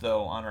heroes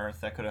though on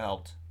Earth that could have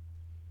helped.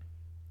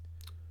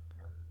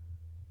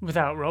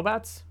 Without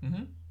robots?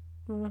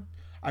 Mm-hmm.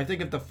 I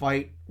think if the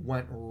fight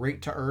went right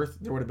to Earth,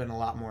 there would have been a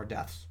lot more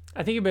deaths.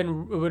 I think it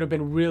would have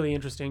been really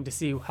interesting to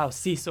see how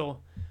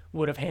Cecil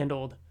would have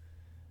handled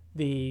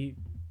the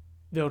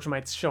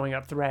Viltrumites showing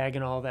up, Thrag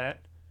and all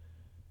that.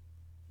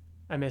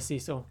 I miss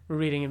Cecil. We're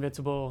reading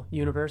Invincible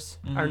Universe.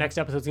 Our next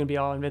episode's going to be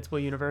all Invincible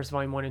Universe,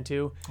 Volume 1 and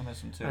 2. I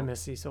miss him too. I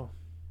miss Cecil.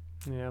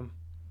 Yeah.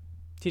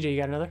 TJ, you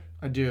got another?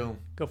 I do,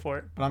 Go for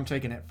it. but I'm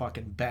taking it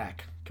fucking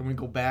back. Can we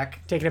go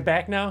back? Taking it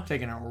back now?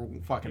 Taking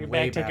it fucking Take it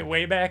way back. back. Take it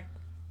way back.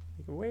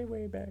 Take it way,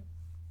 way back.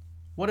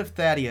 What if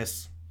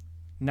Thaddeus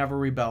never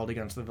rebelled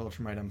against the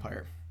Viltrumite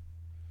Empire?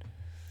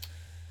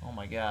 Oh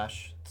my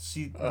gosh.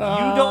 See, you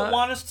don't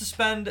want us to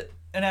spend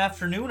an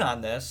afternoon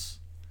on this.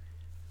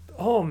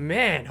 Oh,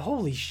 man.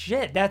 Holy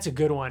shit. That's a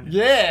good one.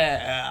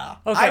 Yeah!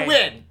 Okay. I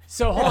win!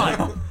 So,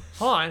 hold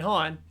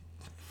on.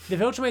 The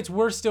Viltrumites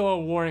were still a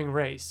warring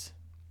race.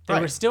 They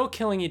were Right. still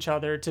killing each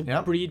other to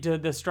Yep. breed to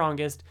the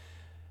strongest.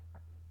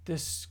 The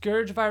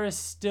Scourge virus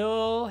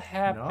still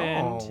happened.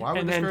 No, why would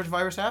and the then Scourge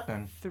virus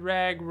happen?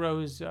 Thrag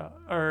rose up,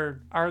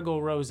 or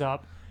Argyle rose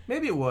up.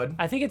 Maybe it would.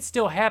 I think it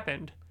still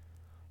happened.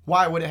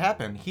 Why would it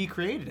happen? He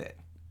created it.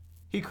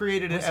 He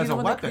created it Was he as the a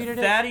one that weapon. created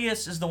it?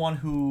 Thaddeus is the one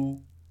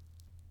who.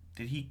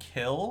 Did he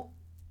kill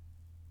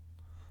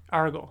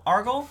Argyle.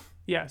 Argyle?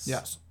 Yes.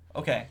 Yes.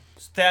 Okay.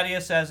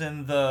 Thaddeus, as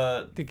in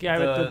the guy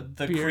with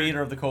the beard.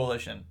 creator of the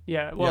coalition.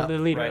 Yeah. Well, Yeah, the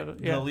leader. Right. Of it.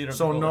 Yeah. The leader of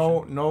So the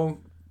coalition.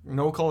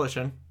 no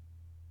coalition,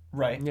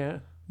 Right. Yeah.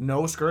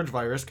 no Scourge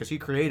virus because he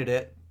created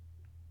it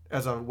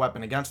as a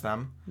weapon against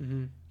them.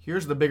 Mm-hmm.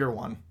 Here's the bigger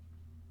one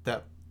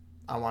that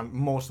I want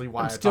mostly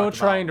why I'm I still talked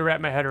trying about. to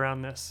wrap my head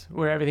around this,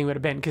 where everything would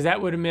have been, because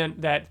that would have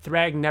meant that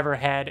Thrag never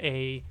had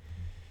a.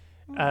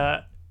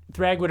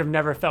 Thrag would have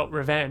never felt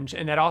revenge,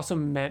 and that also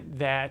meant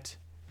that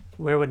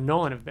where would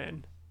Nolan have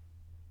been?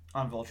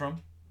 On Voltrum.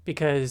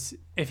 Because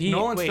if he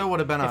Nolan still would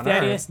have been if on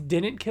Thaddeus Earth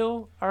didn't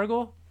kill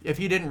Argyle, if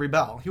he didn't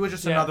rebel. He was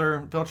just Yeah.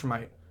 another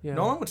Viltrumite. Yeah.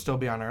 Nolan would still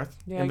be on Earth.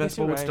 Yeah, I guess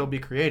Invincible you're would right. still be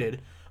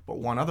created, but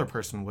one other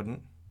person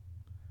wouldn't.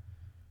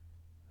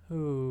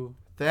 who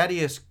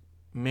Thaddeus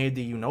made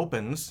the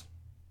Unopans.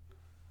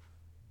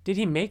 did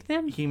he make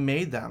them? He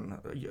made them.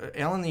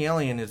 Alan the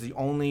Alien is the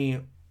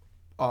only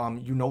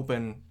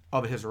Unopan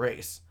of his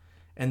race,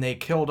 and they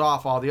killed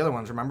off all the other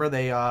ones. Remember,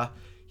 they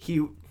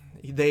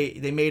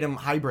made him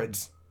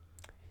hybrids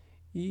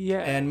Yeah.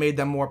 and made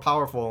them more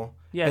powerful.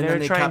 Yeah, and they then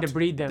were trying to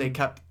breed them. They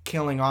kept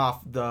killing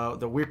off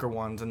the weaker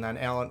ones, and then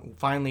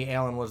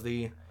Alan was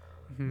the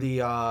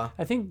I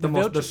think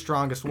the the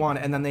strongest one,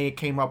 and then they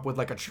came up with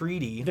like a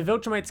treaty. the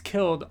Viltrumites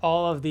killed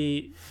all of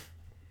the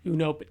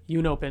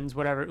Unopans,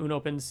 whatever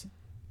Unopans.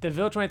 The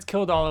Viltrumites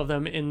killed all of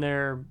them in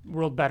their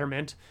world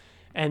betterment,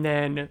 and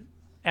then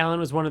Alan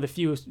was one of the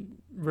few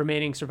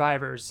remaining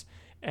survivors.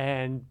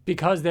 And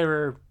because they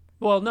were,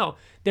 well, no,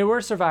 there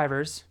were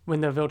survivors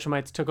when the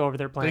Viltrumites took over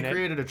their They planet.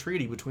 created a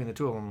treaty between the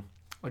two of them,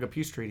 like a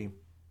peace treaty.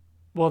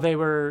 Well, they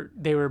were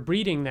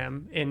breeding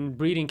them in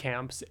breeding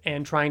camps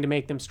and trying to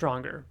make them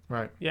stronger.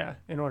 Right. Yeah,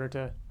 in order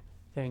to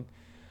thing.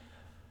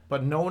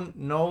 But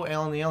no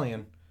Alan the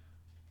Alien,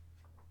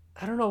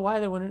 I don't know why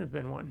there wouldn't have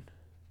been one.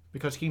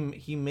 because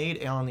he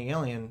made Alan the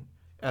Alien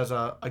as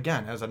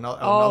another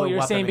Oh, you're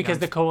weapon saying because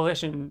the against-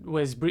 coalition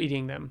was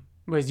breeding them,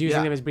 was using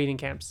Yeah. them as breeding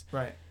camps.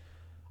 right.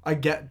 I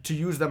get to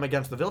use them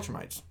against the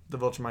Viltrumites, the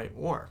Viltrumite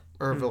War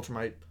or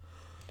Viltrumite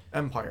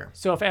Empire.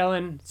 So if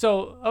Alan,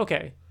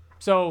 okay,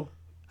 so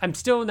I'm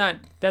still not.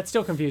 That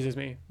still confuses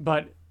me.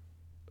 But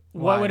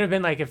what Why? would have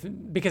been like if?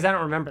 Because I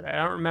don't remember that. I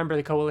don't remember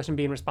the coalition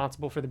being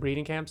responsible for the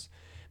breeding camps.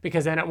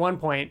 Because then at one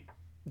point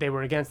they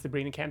were against the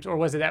breeding camps, or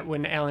was it that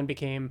when Alan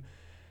became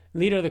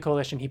leader of the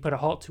coalition, he put a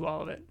halt to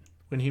all of it?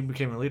 When he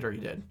became a leader, he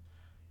did,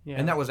 Yeah.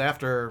 and that was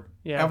after.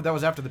 Yeah. That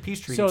was after the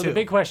peace treaty So too. the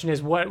big question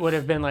is, what would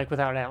have been like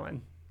without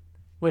Alan?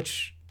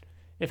 Which,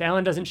 if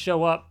Alan doesn't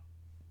show up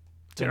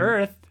to Then-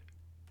 Earth,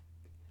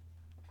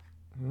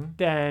 Hmm?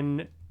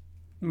 then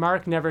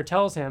Mark never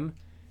tells him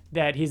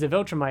that he's a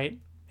Viltrumite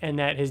and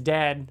that his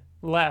dad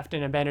left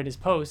and abandoned his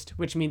post,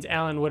 which means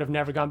Alan would have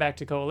never gone back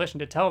to Coalition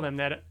to tell them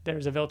that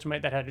there's a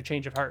Viltrumite that had a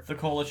change of heart. The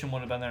coalition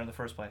wouldn't have been there in the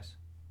first place.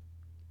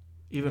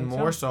 Even Think so?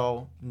 more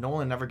so,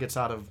 Nolan never gets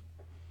out of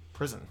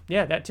prison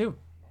Yeah, that too.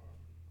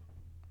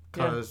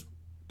 Yeah. because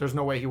there's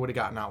no way he would have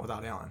gotten out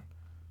without Alan.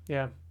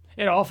 Yeah.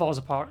 It all falls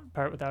apart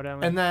without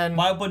Alan. And then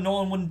Why? But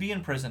Nolan wouldn't be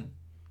in prison.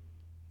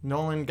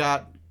 Nolan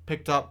got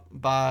picked up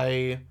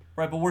by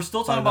Right, but we're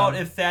still talking By about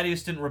them. if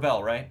Thaddeus didn't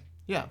rebel, right?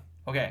 yeah,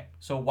 Okay,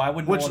 so why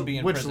would which Nolan be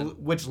in prison?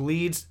 which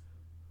leads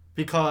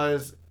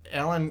because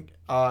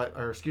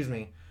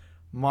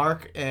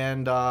Mark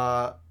and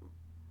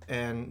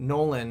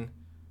Nolan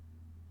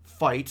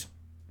fight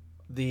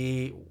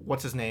the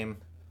what's his name?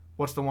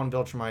 What's the one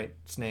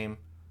Viltrumite's name?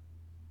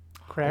 I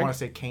Craig? want to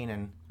say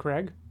Kanan.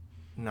 Craig?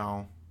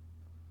 No.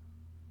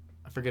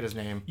 I forget his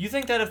name. You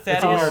think that if a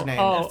Thaddeus, weird name.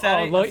 if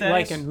Thaddeus,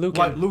 Lycan, Lucan.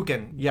 Like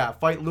Lucan, yeah,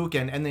 fight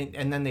Lucan, and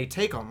then they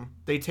take him.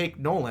 They take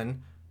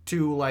Nolan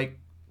to like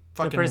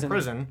fucking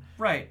prison.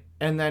 Right.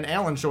 And then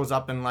Alan shows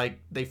up and like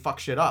they fuck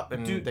shit up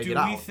and they get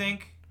out. Do we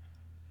think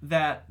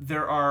that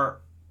there are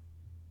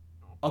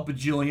a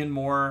bajillion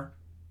more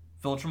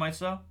Viltrumites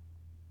though?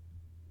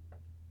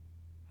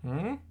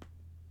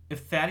 If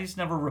Thaddeus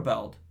never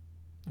rebelled,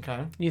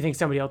 Okay. You think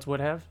somebody else would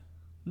have?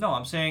 no,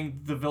 I'm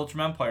saying the Viltrum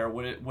Empire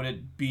would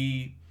it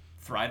be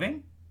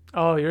thriving?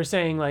 Oh, you're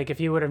saying like if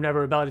he would have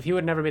never rebelled, if he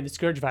would have never made the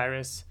Scourge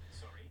virus.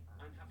 Sorry,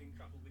 I'm having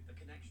trouble with the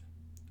connection.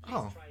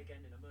 Oh. Please try again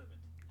in a moment.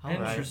 All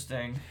right.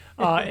 Interesting.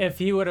 If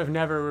he would have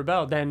never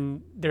rebelled,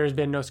 then there's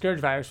been no Scourge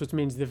virus, which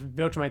means the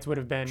Viltrumites would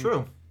have been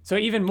True. So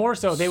even more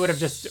so, they would have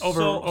just So how do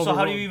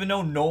overruled. you even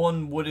know no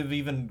one would have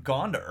even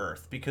gone to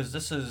Earth? Because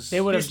this is... They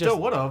would He have still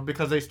just would have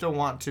because they still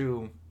want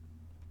to.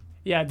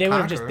 yeah, they would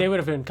have conquer. they would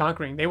have been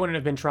conquering. They wouldn't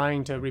have been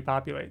trying to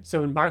repopulate.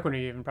 So Mark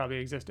wouldn't have even probably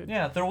existed.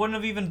 Yeah, there wouldn't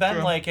have even been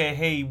True. like a,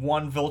 hey,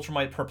 one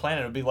Viltrumite per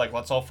planet. It would be like,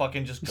 let's all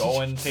fucking just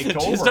go and take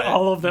Just over it.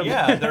 all of them.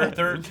 Yeah,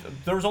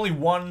 there was only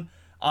one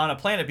on a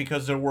planet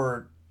because there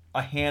were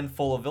a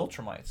handful of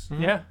Viltrumites.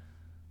 Yeah.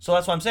 So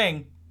that's what I'm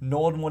saying.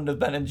 Nolan wouldn't have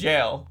been in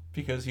jail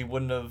because he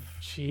wouldn't have...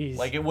 Jeez.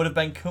 Like, it would have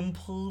been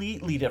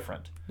completely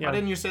different. Yeah. Why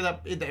didn't you say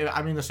that?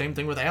 I mean, the same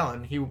thing with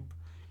Alan. He,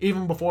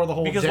 even before the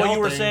whole Because jail what you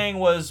were thing- saying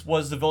was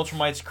the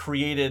Viltrumites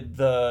created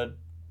the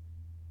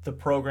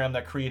program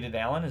that created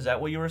Alan. Is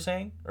that what you were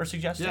saying or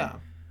suggesting? Yeah.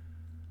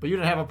 But you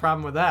didn't have a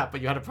problem with that,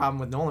 but you had a problem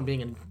with Nolan being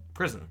in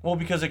prison. Well,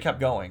 because it kept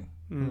going.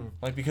 Mm.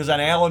 Like, because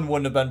then Alan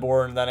wouldn't have been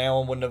born, then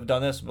Alan wouldn't have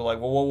done this. But like,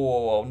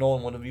 whoa.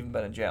 Nolan wouldn't have even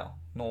been in jail.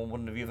 Nolan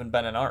wouldn't have even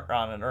been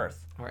on an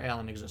Earth. Or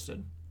Alan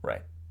existed.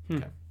 Right.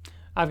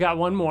 I've got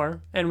one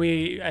more, and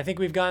I think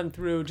we've gone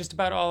through just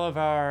about all of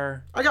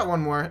our I got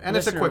one more, and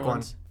it's a listener quick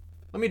ones. one.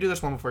 Let me do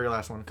this one before your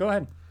last one. Go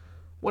ahead.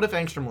 What if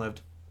Angstrom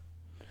lived?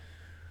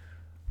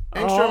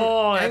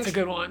 Oh, that's a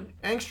good one.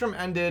 Angstrom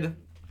ended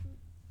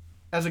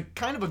as a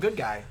kind of a good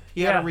guy.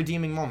 He Yeah. had a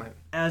redeeming moment.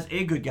 As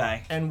a good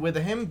guy. And with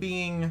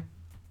him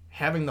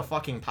having the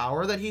fucking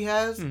power that he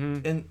has,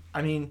 and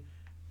I mean,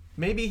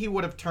 maybe he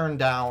would have turned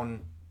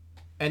down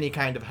any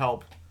kind of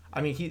help. I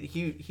mean,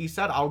 he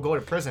said, "I'll go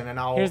to prison and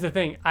I'll." Here's the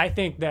thing. I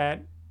think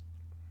that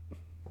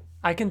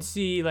I can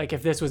see, like,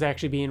 if this was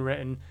actually being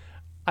written,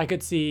 I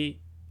could see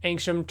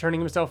Angstrom turning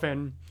himself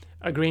in,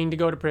 agreeing to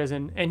go to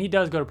prison, and he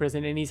does go to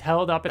prison, and he's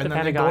held up at and the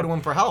then Pentagon. they go to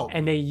him for help.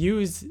 And they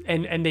use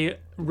and they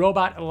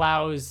robot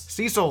allows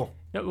Cecil.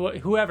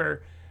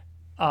 whoever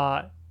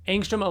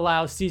Angstrom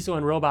allows Cecil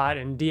and Robot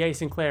and D.A.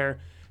 Sinclair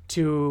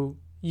to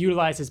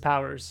utilize his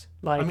powers.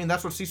 Like, I mean,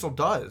 that's what Cecil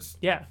does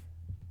yeah,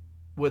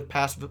 with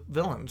past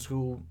villains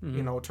who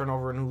turn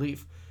over a new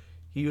leaf.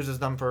 He uses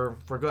them for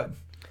good.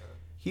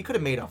 He could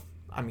have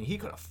he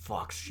could have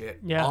fucked shit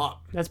yeah.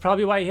 up. That's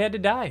probably why he had to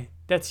die.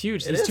 That's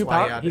huge. It He's is too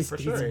why he powerful. had to, for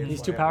sure. He's why too he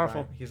had to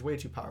powerful. die. He's way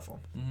too powerful.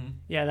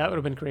 Yeah, that would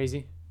have been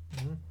crazy.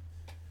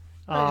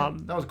 Yeah,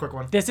 that was a quick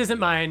one. This isn't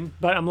mine,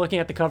 but I'm looking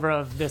at the cover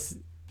of this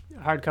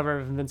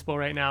hardcover of Invincible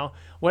right now.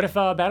 What if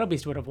Battle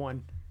Beast would have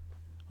won?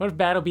 What if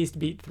Battle Beast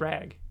beat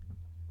Thrag?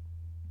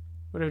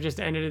 Would have just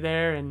ended it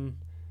there, and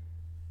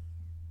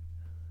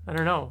I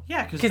don't know.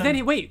 Yeah, because then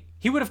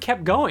he would have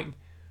kept going.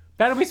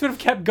 Battle Beast would have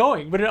kept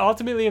going. Would it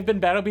ultimately have been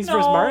Battle Beast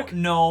versus Mark?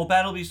 No,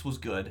 Battle Beast was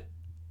good.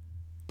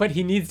 But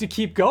he needs to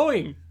keep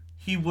going.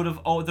 He would have.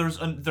 Oh,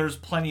 there's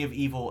plenty of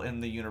evil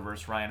in the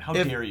universe, Ryan. How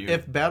dare you?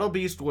 If Battle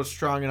Beast was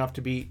strong enough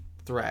to beat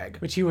Thrag,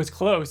 Which he was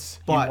close.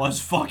 but he was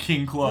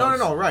fucking close.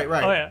 no, right.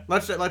 Oh, yeah.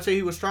 Let's say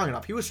he was strong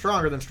enough. He was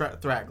stronger than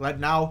Thrag.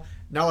 Now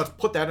let's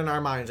put that in our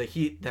minds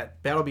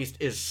that Battle Beast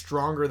is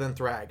stronger than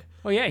Thrag.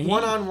 Oh yeah,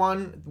 One on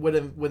one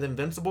with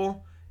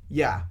Invincible,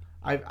 yeah.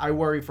 I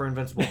worry for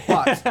Invincible,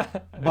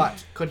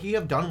 but could he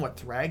have done what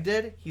Thrag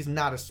did? He's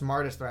not as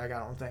smart as Thrag, I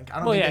don't think. I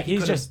don't Well, think yeah, that he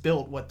he's could just- have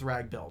built what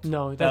Thrag built.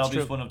 No, that's Battle true.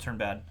 Beast wouldn't have turned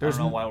bad. I don't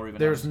know why we're even.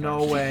 There's having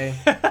no this way.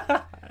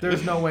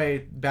 There's no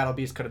way Battle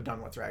Beast could have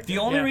done what Thrag did. The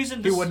only Yeah. reason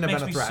He this wouldn't have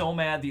makes been a me threat. so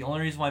mad, the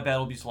only reason why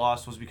Battle Beast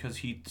lost was because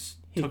he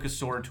took a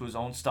sword to his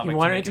own stomach. He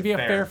wanted to it make to be a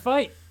fair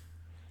fight.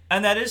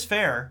 and that is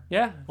fair.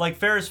 Yeah. Like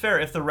fair is fair.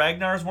 If the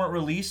Ragnars weren't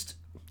released,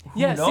 who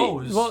Yeah,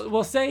 knows? see,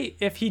 we'll say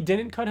if he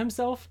didn't cut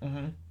himself,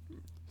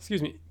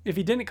 excuse me, if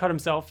he didn't cut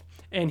himself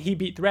and he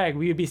beat Thrag,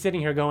 we would be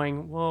sitting here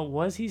going, well,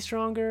 was he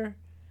stronger?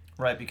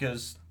 right,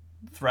 because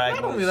Thrag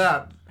Not was. only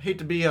that, hate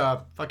to be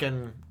a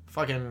fucking,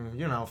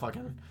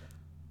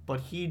 but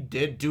he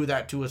did do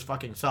that to his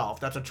fucking self.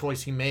 That's a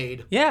choice he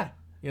made. Yeah.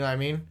 You know what I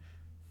mean?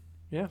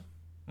 Yeah.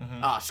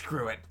 Ah,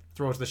 screw it.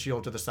 Throws the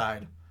shield to the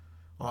side.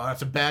 Oh,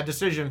 that's a bad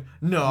decision.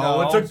 No,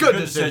 No, it's a good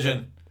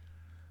decision.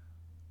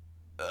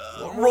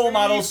 Role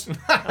models.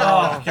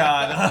 Oh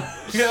god.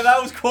 Yeah, I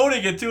was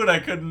quoting it too, and I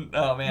couldn't.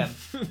 Oh man,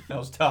 that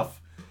was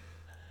tough.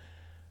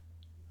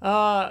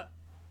 All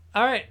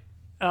right.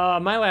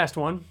 My last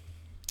one.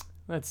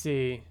 Let's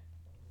see.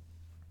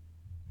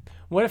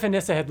 What if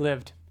Anissa had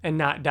lived and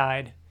not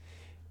died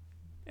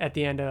at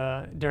the end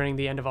during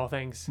the end of all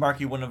things?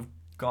 Marky wouldn't have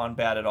gone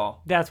bad at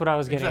all. That's what I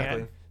was getting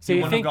Exactly. at. So He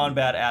you wouldn't think have gone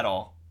bad at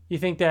all. you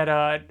think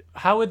that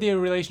how would the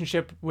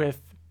relationship with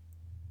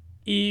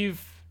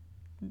Eve,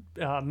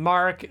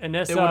 Mark,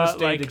 Anissa, It would have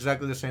stayed like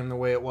exactly the same the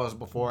way it was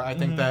before. I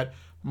think that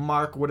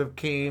Mark would have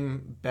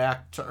came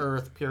back to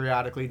Earth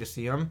periodically to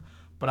see him,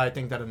 but I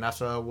think that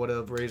Anessa would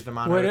have raised him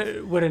on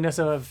Earth. Would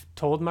Anissa have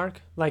told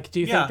Mark? Like,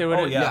 do you Yeah. think there would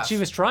Oh, have... yeah. She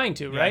was trying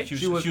to, Yeah, right? she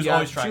was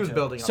always trying she was to.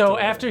 building up So to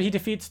it. after he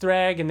defeats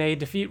Thrag and they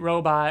defeat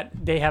Robot,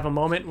 they have a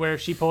moment where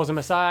she pulls him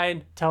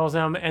aside, tells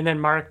him, and then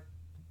Mark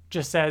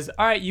just says,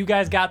 all right, you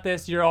guys got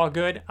this. You're all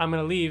good. I'm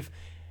going to leave.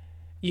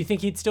 You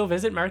think he'd still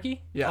visit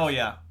Marky? Yeah. Oh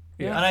yeah.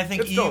 Yeah. And I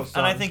think It's still Eve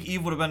and I some. think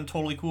Eve would have been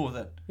totally cool with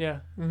it. Yeah.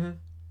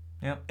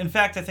 Yeah. In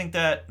fact, I think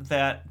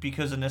that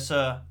because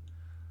Anissa,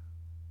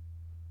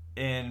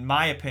 in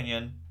my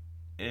opinion,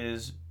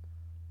 is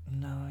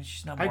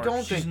she's not. I More, don't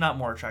she's think- not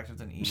more attractive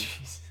than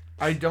Eve.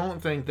 I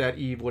don't think that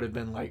Eve would have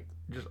been like,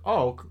 just,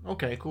 oh,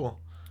 okay, cool.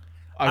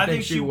 I I think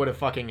think she she- would have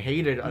fucking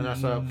hated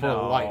Anessa for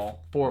No. life.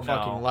 For No.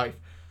 fucking life.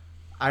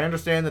 I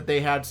understand that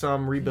they had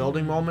some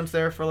rebuilding moments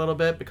there for a little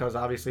bit because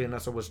obviously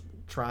Anessa was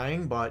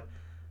trying, but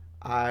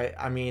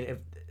I mean, if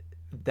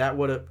that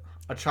would have,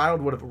 a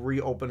child would have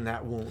reopened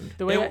that wound.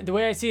 The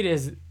way I see it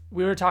is,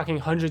 we were talking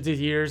hundreds of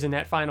years in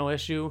that final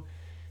issue.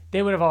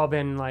 They would have all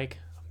been like,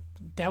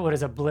 that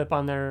was a blip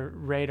on their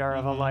radar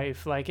of a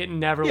life. Like, it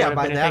never would Yeah, have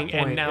by been a that thing.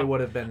 point, And now, it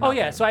would have been oh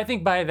yeah, nothing. so I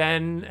think by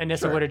then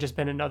Anissa Sure. would have just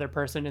been another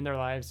person in their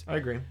lives, I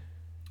agree.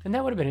 and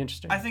that would have been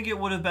interesting. I think it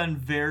would have been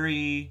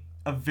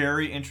a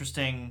very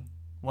interesting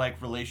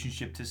like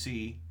relationship to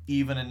see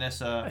Eve and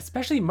Anissa.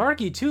 Especially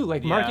Marky too.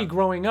 Like Marky Yeah.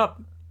 growing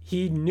up,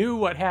 he knew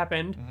what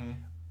happened.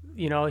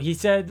 You know, he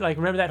said like,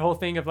 remember that whole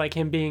thing of like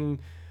him being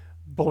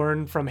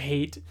born from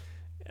hate,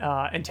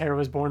 and Tara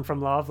was born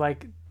from love.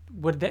 Like,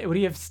 would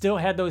he have still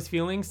had those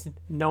feelings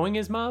knowing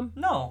his mom?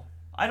 No,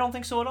 I don't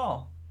think so at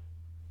all.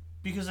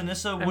 Because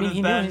Anissa would mean, have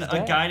he knew been his a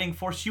dad. guiding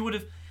force.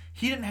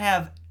 He didn't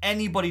have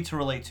anybody to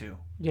relate to.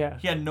 Yeah,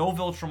 He had no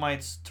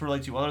Viltrumites to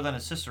relate to other than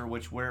his sister,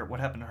 what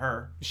happened to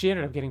her? she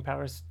ended up getting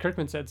powers.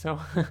 Kirkman said so.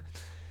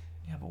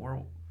 Yeah,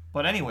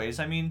 but anyways,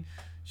 I mean,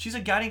 she's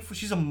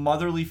a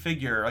motherly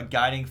figure, a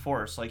guiding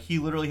force. Like he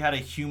literally had a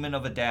human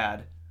of a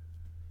dad.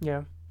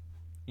 Yeah,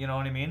 You know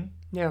what I mean?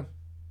 yeah.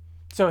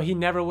 So he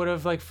never would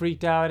have like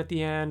freaked out at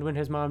the end when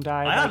his mom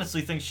died. I like-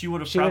 honestly think she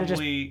would have she would've just-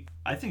 probably.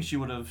 I think she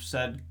would have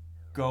said,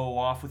 "Go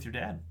off with your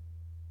dad."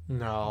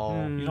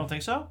 No, You don't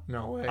think so?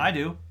 no way. I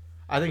do.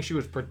 I think she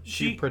was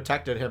she She-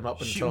 protected him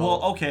up She, until.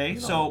 well, okay, you know,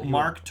 so he was-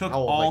 Mark took how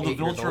old, all like the 8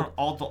 years old?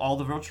 all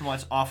the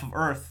Viltrumites off of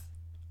Earth.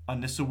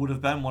 Anissa would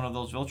have been one of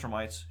those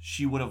Viltrumites.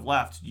 She would have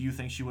left. Do you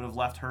think she would have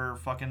left her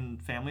fucking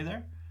family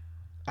there?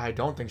 I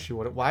don't think she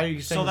would have. Why are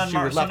you saying then she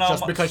Mar- would so left now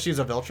just Mar- because she's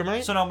a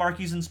Viltrumite? So now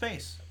Marky's in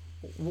space.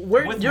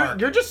 Where, with you're, Mark.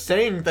 you're just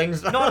saying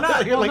things. No, I'm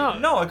not. You're Well, like,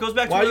 no, it goes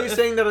back to why are you if-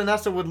 saying that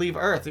Anessa would leave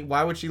Earth?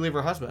 Why would she leave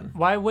her husband?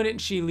 Why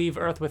wouldn't she leave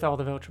Earth with all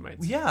the Viltrumites?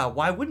 Yeah,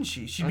 why wouldn't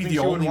she? She'd I be think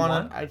the she would only wanna,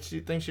 one. I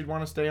think she'd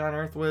want to stay on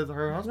Earth with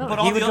her husband. But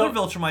He all the would other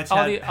go- Viltrumites all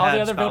had the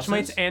other spouses.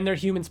 Viltrumites and their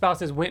human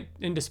spouses went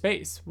into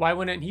space. Why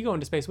wouldn't he go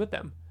into space with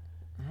them?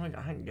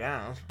 I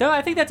guess. No,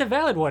 I think that's a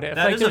valid what if.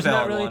 That like, is a there's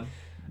not valid really. one.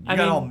 You I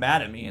got mean, all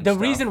mad at me. And The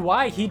stuff. reason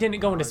why he didn't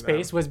go into like that.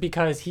 space was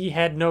because he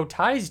had no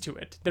ties to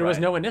it. There was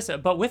Right. no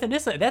Anissa. But with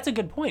Anissa, that's a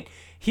good point.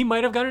 He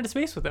might have gone into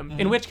space with him. Mm-hmm.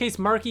 In which case,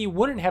 Marky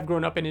wouldn't have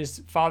grown up in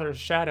his father's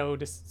shadow,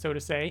 so to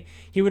say.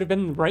 He would have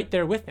been right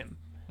there with him.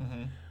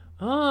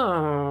 Mm-hmm.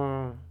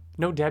 Oh,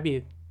 no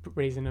Debbie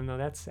raising him though.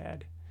 That's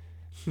sad.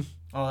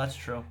 Oh, that's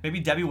true. Maybe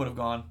Debbie would have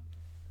gone.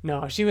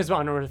 No, she was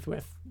on Earth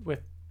with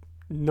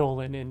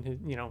Nolan, and his,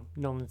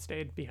 Nolan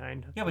stayed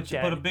behind. Yeah, but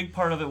dead a big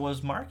part of it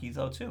was Marky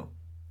though too.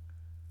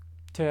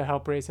 to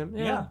help raise him.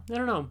 Yeah. I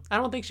don't know. I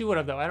don't think she would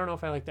have though. I don't know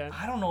if I like that.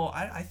 I don't know.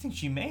 I think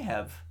she may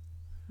have.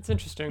 It's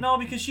interesting. No,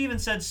 because she even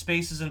said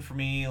space isn't for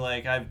me.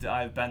 Like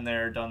I've been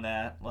there, done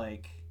that.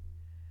 Like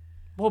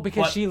Well,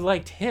 because But- she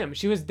liked him.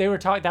 They were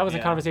talking. That was a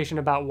Yeah. conversation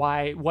about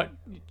what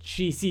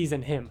she sees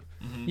in him.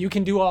 Mm-hmm. You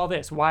can do all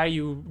this. Why are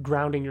you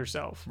grounding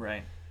yourself?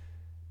 right.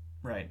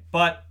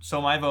 But so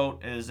my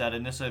vote is that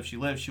Anissa, if she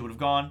lived, she would have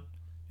gone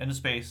into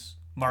space.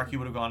 Marky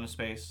would have gone into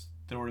space.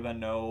 There would have been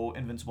no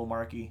invincible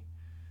Marky.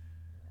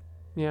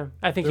 Yeah,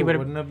 I think There he would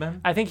wouldn't have. have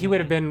been. I think he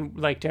would have been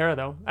like Tara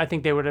though. I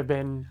think they would have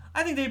been.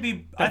 I think they'd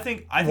be. I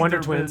think Wonder there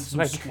would've been Twins, some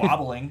like-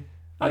 squabbling.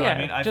 Oh, You know what yeah,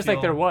 I mean? I just like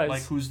feel there was.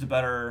 Like who's the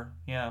better?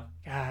 Yeah.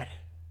 God.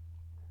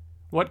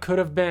 What could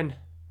have been?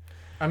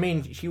 I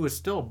mean, he was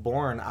still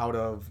born out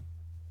of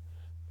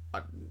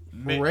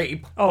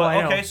rape. Oh, But,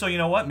 I know. okay, so you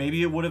know what?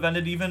 Maybe it would have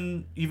ended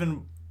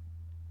even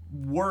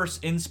worse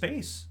in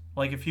space.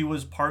 Like if he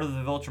was part of the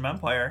Viltrum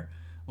Empire,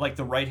 like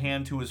the right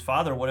hand to his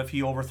father. What if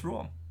he overthrew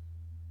him?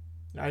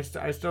 I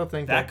still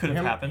think That that, could have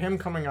him, happened. him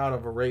coming out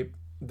of a rape,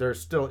 there's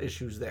still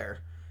issues there.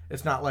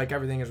 It's not like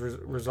everything is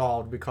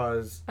resolved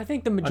because I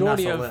think the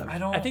majority Anessa of lived.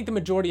 I think the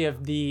majority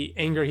of the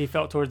anger he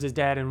felt towards his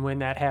dad and when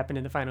that happened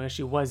in the final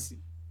issue was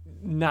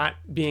not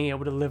being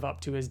able to live up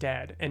to his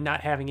dad and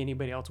not having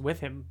anybody else with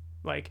him.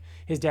 Like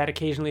his dad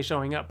occasionally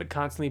showing up, but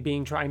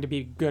constantly trying to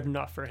be good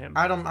enough for him.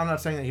 I'm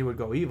not saying that he would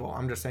go evil.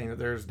 I'm just saying that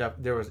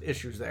there was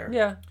issues there.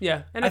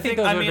 Yeah, and I think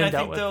those I would mean, have been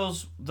I dealt think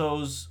with.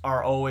 those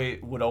are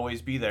would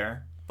always be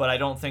there. But I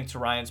don't think, to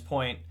Ryan's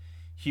point,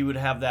 he would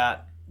have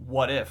that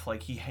what if.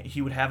 Like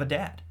he would have a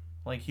dad.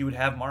 Like he would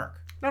have Mark.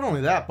 Not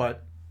only that,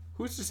 but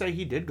who's to say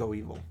he did go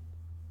evil?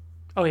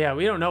 Oh yeah,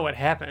 we don't know what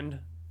happened.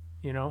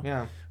 You know,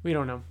 Yeah. we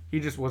don't know. He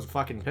just was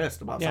fucking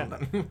pissed about Yeah.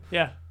 something.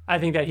 Yeah, I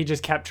think that he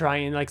just kept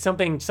trying. Like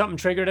something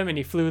triggered him, and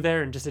he flew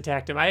there and just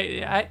attacked him.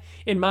 I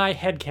in my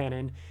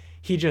headcanon,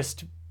 he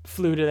just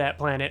flew to that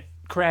planet,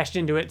 crashed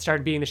into it,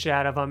 started beating the shit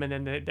out of him,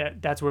 and then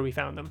that's where we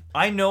found them.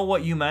 I know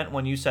what you meant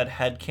when you said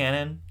head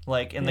cannon.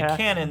 Like in the Yeah.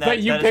 cannon, But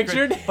you that is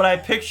great. pictured? But I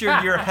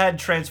pictured your head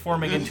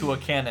transforming into a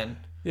cannon.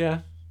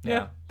 Yeah.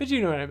 Yeah. But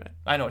you know what I meant.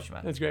 I know what you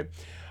meant. That's great.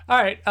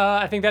 All right,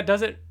 I think that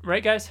does it,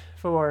 right, guys?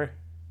 For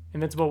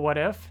Invincible What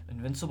If.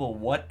 Invincible.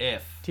 What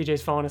if?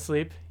 TJ's falling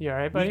asleep. You all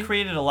right, buddy? We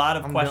created a lot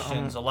of I'm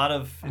questions, a lot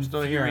of I'm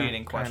still here,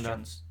 infuriating kinda.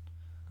 questions.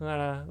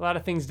 A lot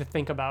of things to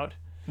think about.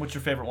 What's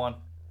your favorite one?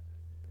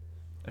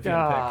 If you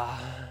had to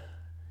pick.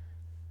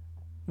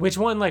 Which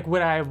one, like,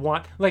 would I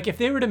want? Like, if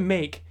they were to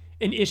make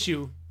an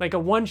issue, like a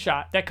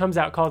one-shot that comes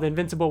out called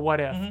Invincible What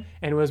If, and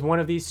it was one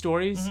of these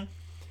stories,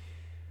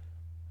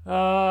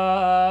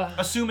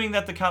 Assuming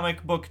that the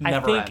comic book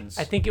never ends.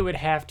 I think it would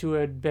have to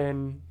have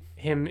been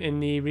him in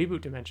the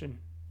reboot dimension.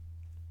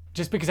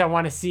 Just because I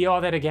want to see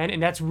all that again,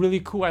 and that's really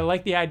cool. I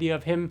like the idea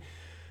of him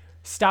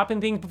stopping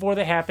things before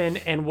they happen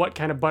and what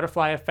kind of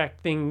butterfly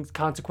effect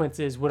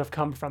consequences would have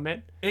come from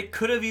it. It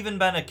could have even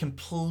been a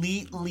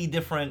completely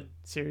different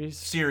Series.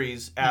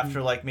 series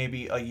after like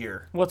maybe a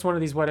year. What's one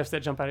of these what ifs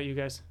that jump out at you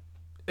guys?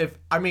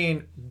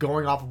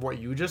 Going off of what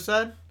you just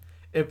said,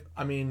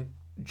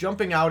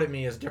 jumping out at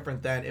me is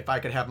different than if I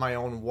could have my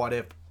own what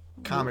if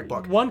comic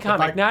book. One If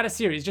comic, I- not a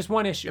series, just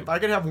one issue. If I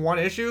could have one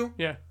issue,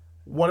 Yeah.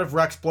 what if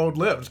Rexplode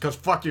lives? Because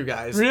fuck you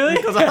guys. Really?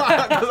 Because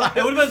I,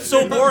 It would have been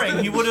so boring.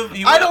 He would have.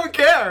 I don't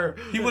care.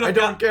 He would have. I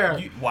don't care.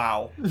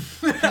 Wow. He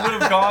would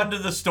have gone to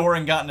the store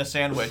and gotten a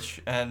sandwich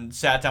and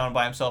sat down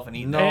by himself and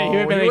eaten. No, Hey, he you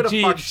would be like, would have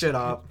 "Gee, fucked shit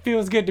up.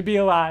 Feels good to be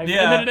alive.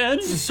 Yeah. And then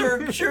it ends.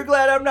 Sure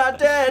glad I'm not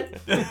dead.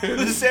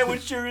 The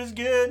sandwich sure is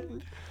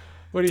good.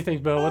 What do you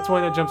think, Bill? What's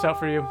one that jumps out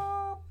for you?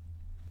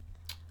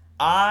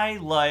 I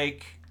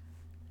like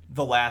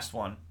the last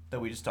one that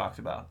we just talked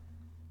about.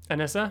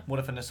 Anissa? What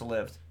if Anissa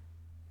lived?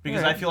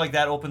 Because Alright. I feel like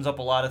that opens up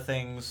a lot of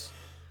things.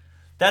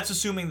 That's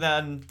assuming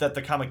then that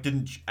the comic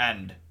didn't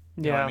end.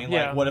 You know what I mean?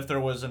 Yeah. Like, what if there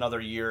was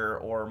another year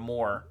or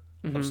more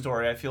of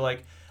story? I feel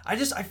like I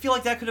feel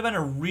like that could have been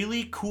a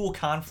really cool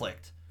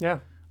conflict. Yeah.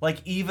 Like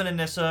even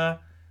Anissa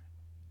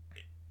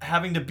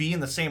having to be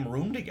in the same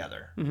room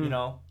together. You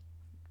know?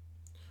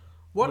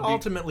 What Would be-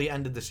 ultimately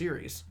ended the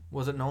series?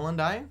 Was it Nolan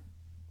dying?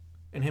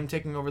 And him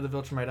taking over the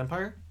Viltrumite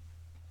Empire?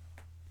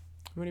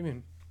 What do you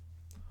mean?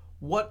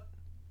 What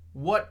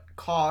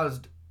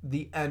caused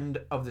the end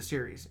of the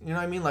series? You know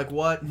what I mean? Like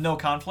what? No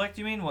conflict,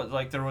 you mean? What,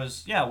 like there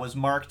was was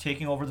Mark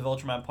taking over the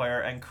Viltrum Empire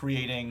and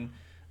creating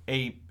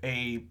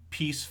a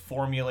peace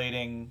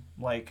formulating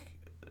like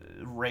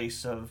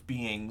race of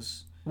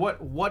beings.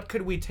 What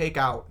could we take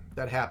out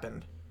that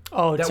happened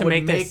Oh, that to would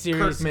make make this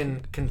series.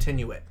 Kirkman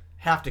continue it?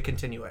 Have to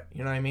continue it.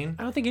 You know what I mean?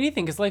 I don't think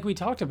anything, because like we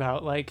talked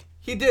about, like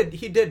He did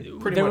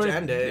pretty There much was-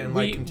 end it and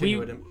we- like continue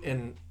we- it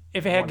in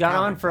if it had one gone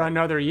on comic for book.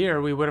 another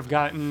year, we would have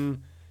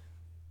gotten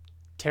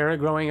Terra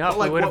growing up. But,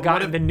 like, we would have what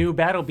gotten if- the new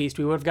Battle Beast.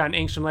 We would have gotten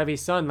Ancient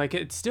Levy's son. Like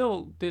it's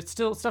still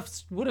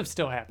stuff would have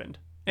still happened,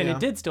 and Yeah. it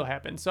did still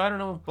happen. So I don't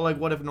know. But like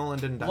what if Nolan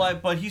didn't die?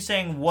 Like, but he's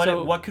saying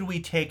So- what could we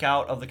take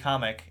out of the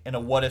comic in a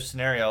what if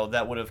scenario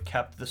that would have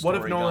kept the story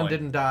What if Nolan going?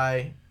 didn't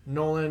die?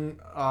 Nolan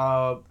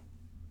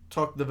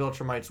took the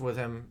Viltrumites with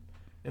him.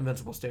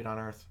 Invincible stayed on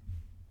Earth.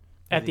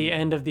 At the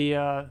end of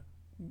the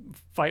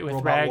fight with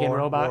Robot Rag and war-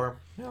 Robot. war.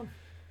 Yeah.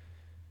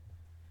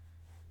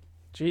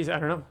 Jeez, I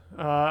don't know.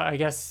 I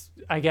guess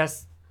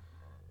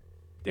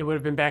it would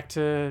have been back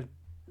to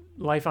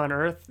life on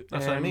Earth.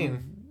 That's what I and,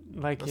 mean.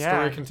 Like The yeah,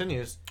 story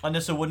continues.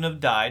 Anissa wouldn't have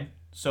died,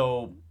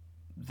 so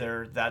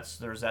there's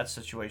that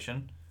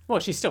situation. well,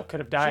 she still could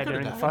have died could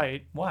have during the died.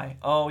 fight. Why?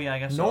 Oh yeah, I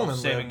guess Nolan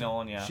so. Saving lived.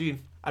 Nolan, yeah. She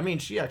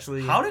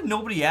actually. How did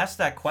nobody ask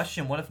that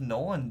question? What if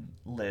Nolan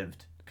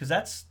lived? Because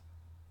that's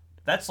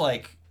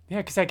like Yeah,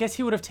 because I guess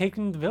he would have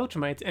taken the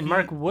Viltrumites, and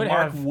Mark would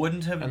have.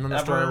 wouldn't have and then the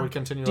ever. story would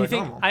continue Do you like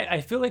think? normal.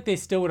 I feel like they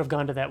still would have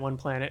gone to that one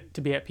planet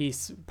to be at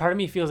peace. Part of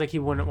me feels like he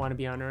wouldn't want to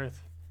be on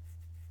Earth.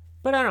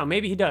 But I don't know.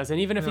 Maybe he does. And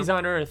even if he's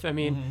on Earth, I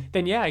mean,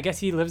 then yeah, I guess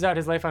he lives out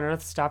his life on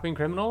Earth, stopping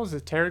criminals.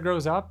 As Terra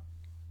grows up,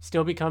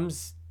 still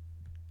becomes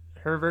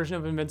her version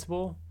of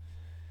Invincible.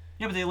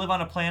 Yeah, but they live on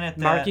a planet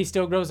that. Marky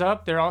still grows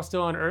up. They're all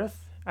still on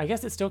Earth. I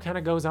guess it still kind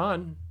of goes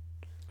on.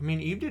 I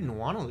mean, Eve didn't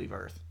want to leave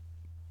Earth,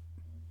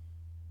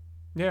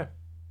 Yeah.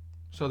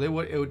 so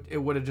it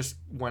would have just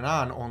went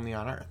on only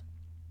on Earth.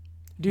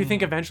 Do you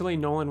think eventually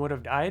Nolan would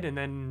have died and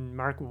then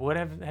Mark would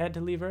have had to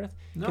leave Earth?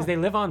 Because No. they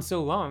live on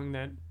so long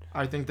that.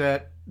 I think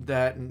that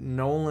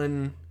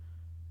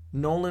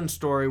Nolan's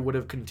story would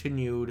have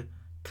continued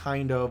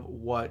kind of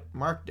what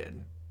Mark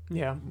did.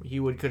 Yeah. He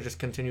could just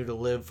continue to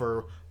live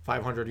for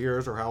 500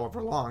 years or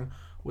however long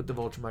with the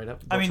Viltrumite.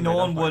 I mean, Viltrumite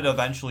Nolan Empire. would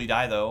eventually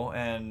die though,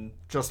 and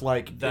just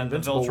like then the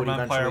Invincible would Viltrum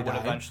Empire eventually would die.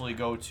 eventually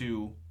go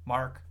to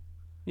Mark.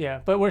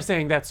 Yeah. But we're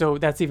saying that, so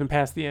that's even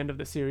past the end of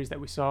the series that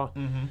we saw.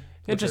 Mm-hmm.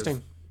 which is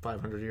Interesting.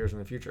 500 years in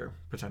the future,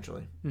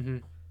 potentially.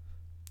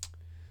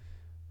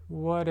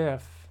 What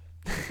if?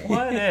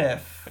 What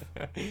if?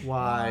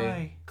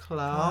 Why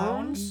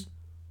clowns?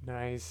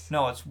 Nice.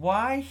 No, it's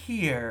why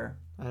here.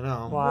 I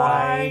know.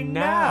 Why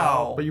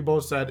now? But you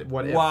both said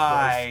what if.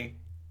 Why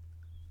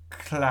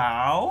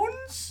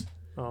clowns?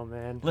 Oh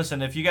man.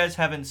 Listen, if you guys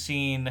haven't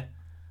seen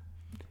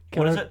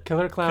Killer, what is it?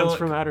 Killer Clowns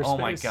from Outer Space. Oh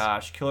my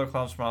gosh, Killer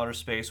Clowns from Outer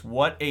Space.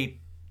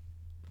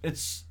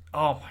 It's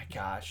oh my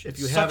gosh. If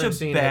you Such haven't a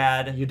seen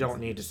bad. it, you don't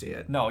need to see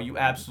it. No, you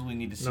absolutely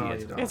need to see No,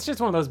 it. you don't. It's just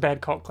one of those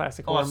bad cult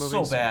classic Oh, horror it's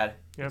movies. so bad.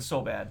 Yep. It's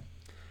so bad.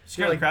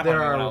 Scared Like, the crap out of there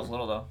me when I are- was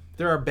little though.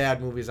 There are bad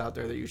movies out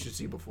there that you should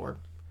see before.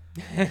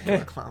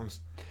 Killer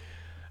Clowns.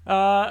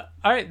 All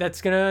right,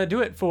 that's gonna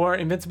do it for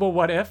Invincible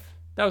What If.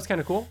 That was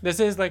kind of cool. This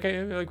is like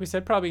we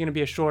said, probably gonna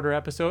be a shorter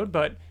episode,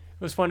 but it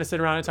was fun to sit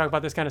around and talk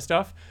about this kind of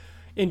stuff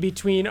in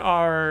between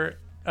our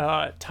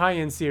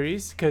tie-in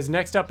series. Because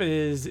next up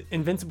is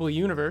Invincible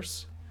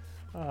Universe.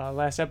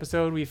 Last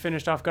episode we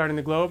finished off Guarding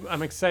the Globe.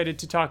 I'm excited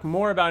to talk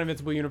more about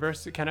Invincible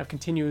Universe. It kind of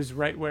continues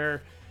right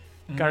where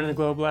Guarding the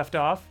Globe left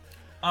off.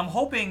 I'm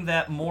hoping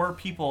that more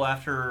people,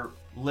 after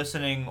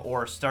listening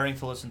or starting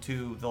to listen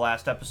to the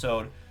last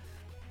episode,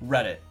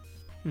 read it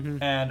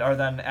and are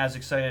then as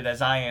excited as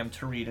I am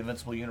to read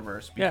Invincible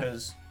Universe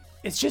because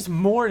It's just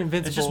more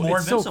Invincible. it's just more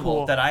so Invincible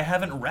cool. that I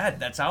haven't read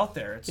that's out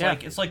there. It's Yeah.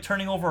 like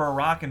turning over a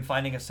rock and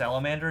finding a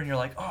salamander and you're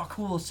like, oh,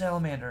 cool, a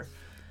salamander.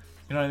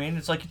 You know what I mean?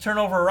 It's like you turn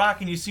over a rock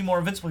and you see more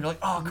Invincible. You're like,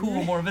 oh,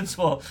 cool, more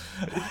Invincible.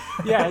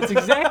 Yeah, it's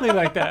exactly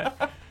like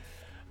that.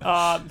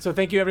 So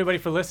thank you everybody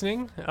for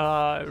listening.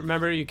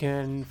 Remember, you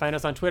can find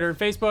us on Twitter and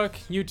Facebook,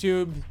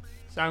 YouTube,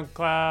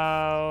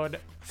 SoundCloud,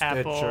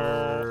 Apple,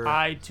 Stitcher.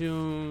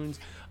 iTunes,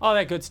 all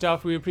that good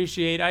stuff. We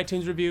appreciate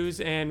iTunes reviews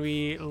and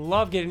we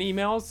love getting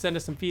emails. Send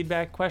us some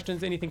feedback,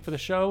 questions, anything for the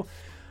show.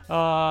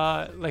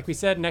 Like we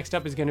said, next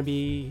up is going to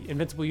be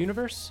Invincible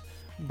Universe,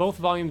 both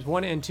volumes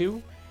 1 and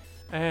 2.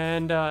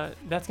 And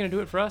that's going to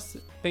do it for us.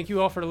 Thank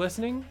you all for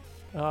listening.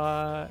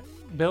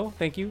 Bill,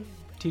 thank you.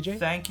 TJ,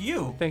 Thank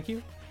you. thank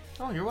you.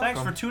 Oh, you're welcome.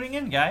 Thanks for tuning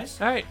in, guys.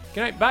 All right,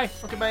 good night. Bye.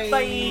 Okay, bye.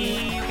 Bye.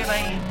 Okay,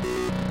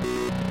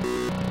 bye.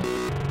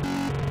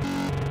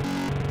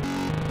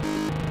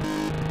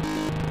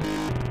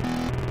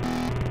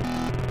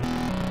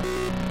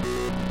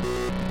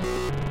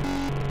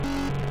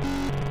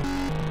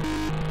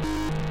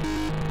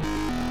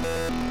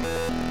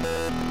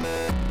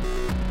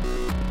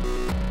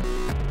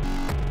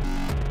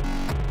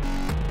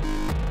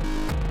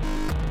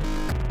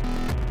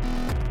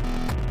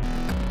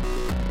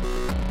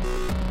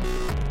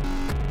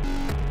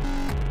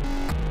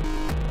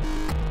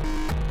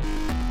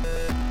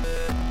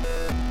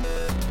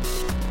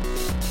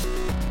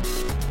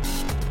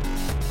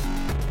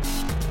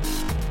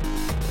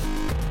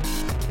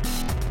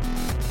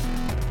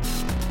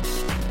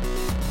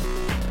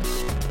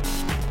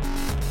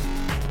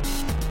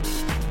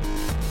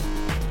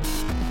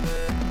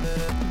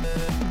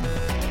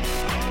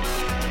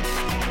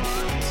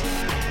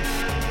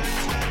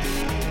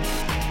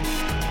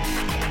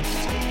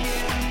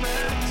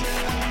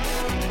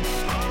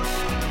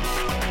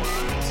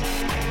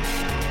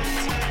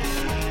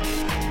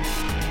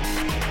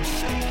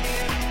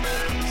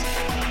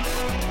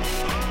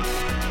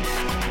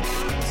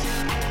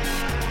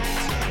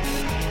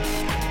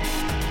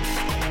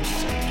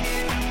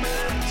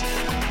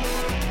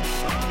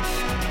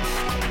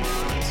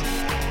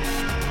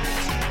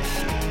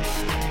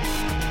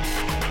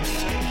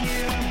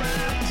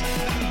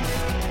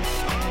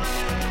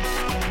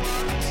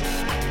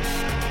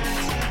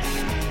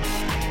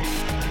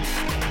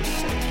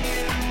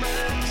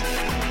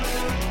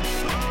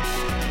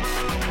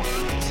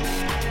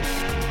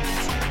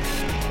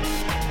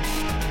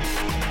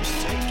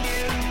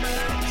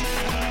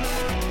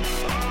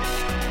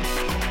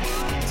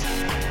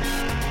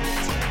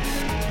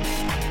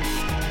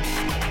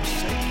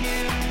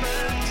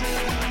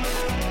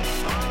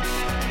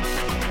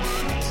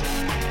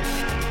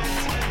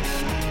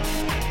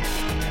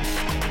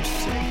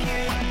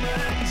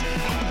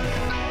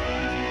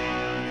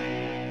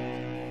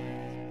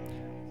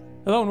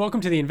 Hello and welcome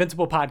to the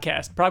Invincible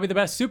Podcast, probably the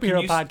best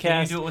superhero podcast.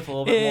 Can you do it with a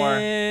little bit more?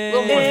 in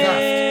little more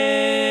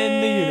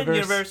zest. the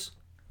universe.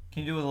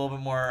 Can you do it with a little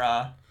bit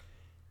more?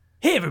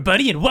 Hey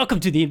everybody, and welcome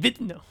to the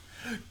Invincible.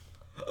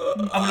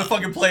 I'm gonna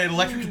fucking play an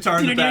electric guitar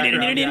in the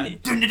background.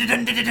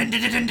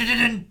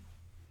 Yeah.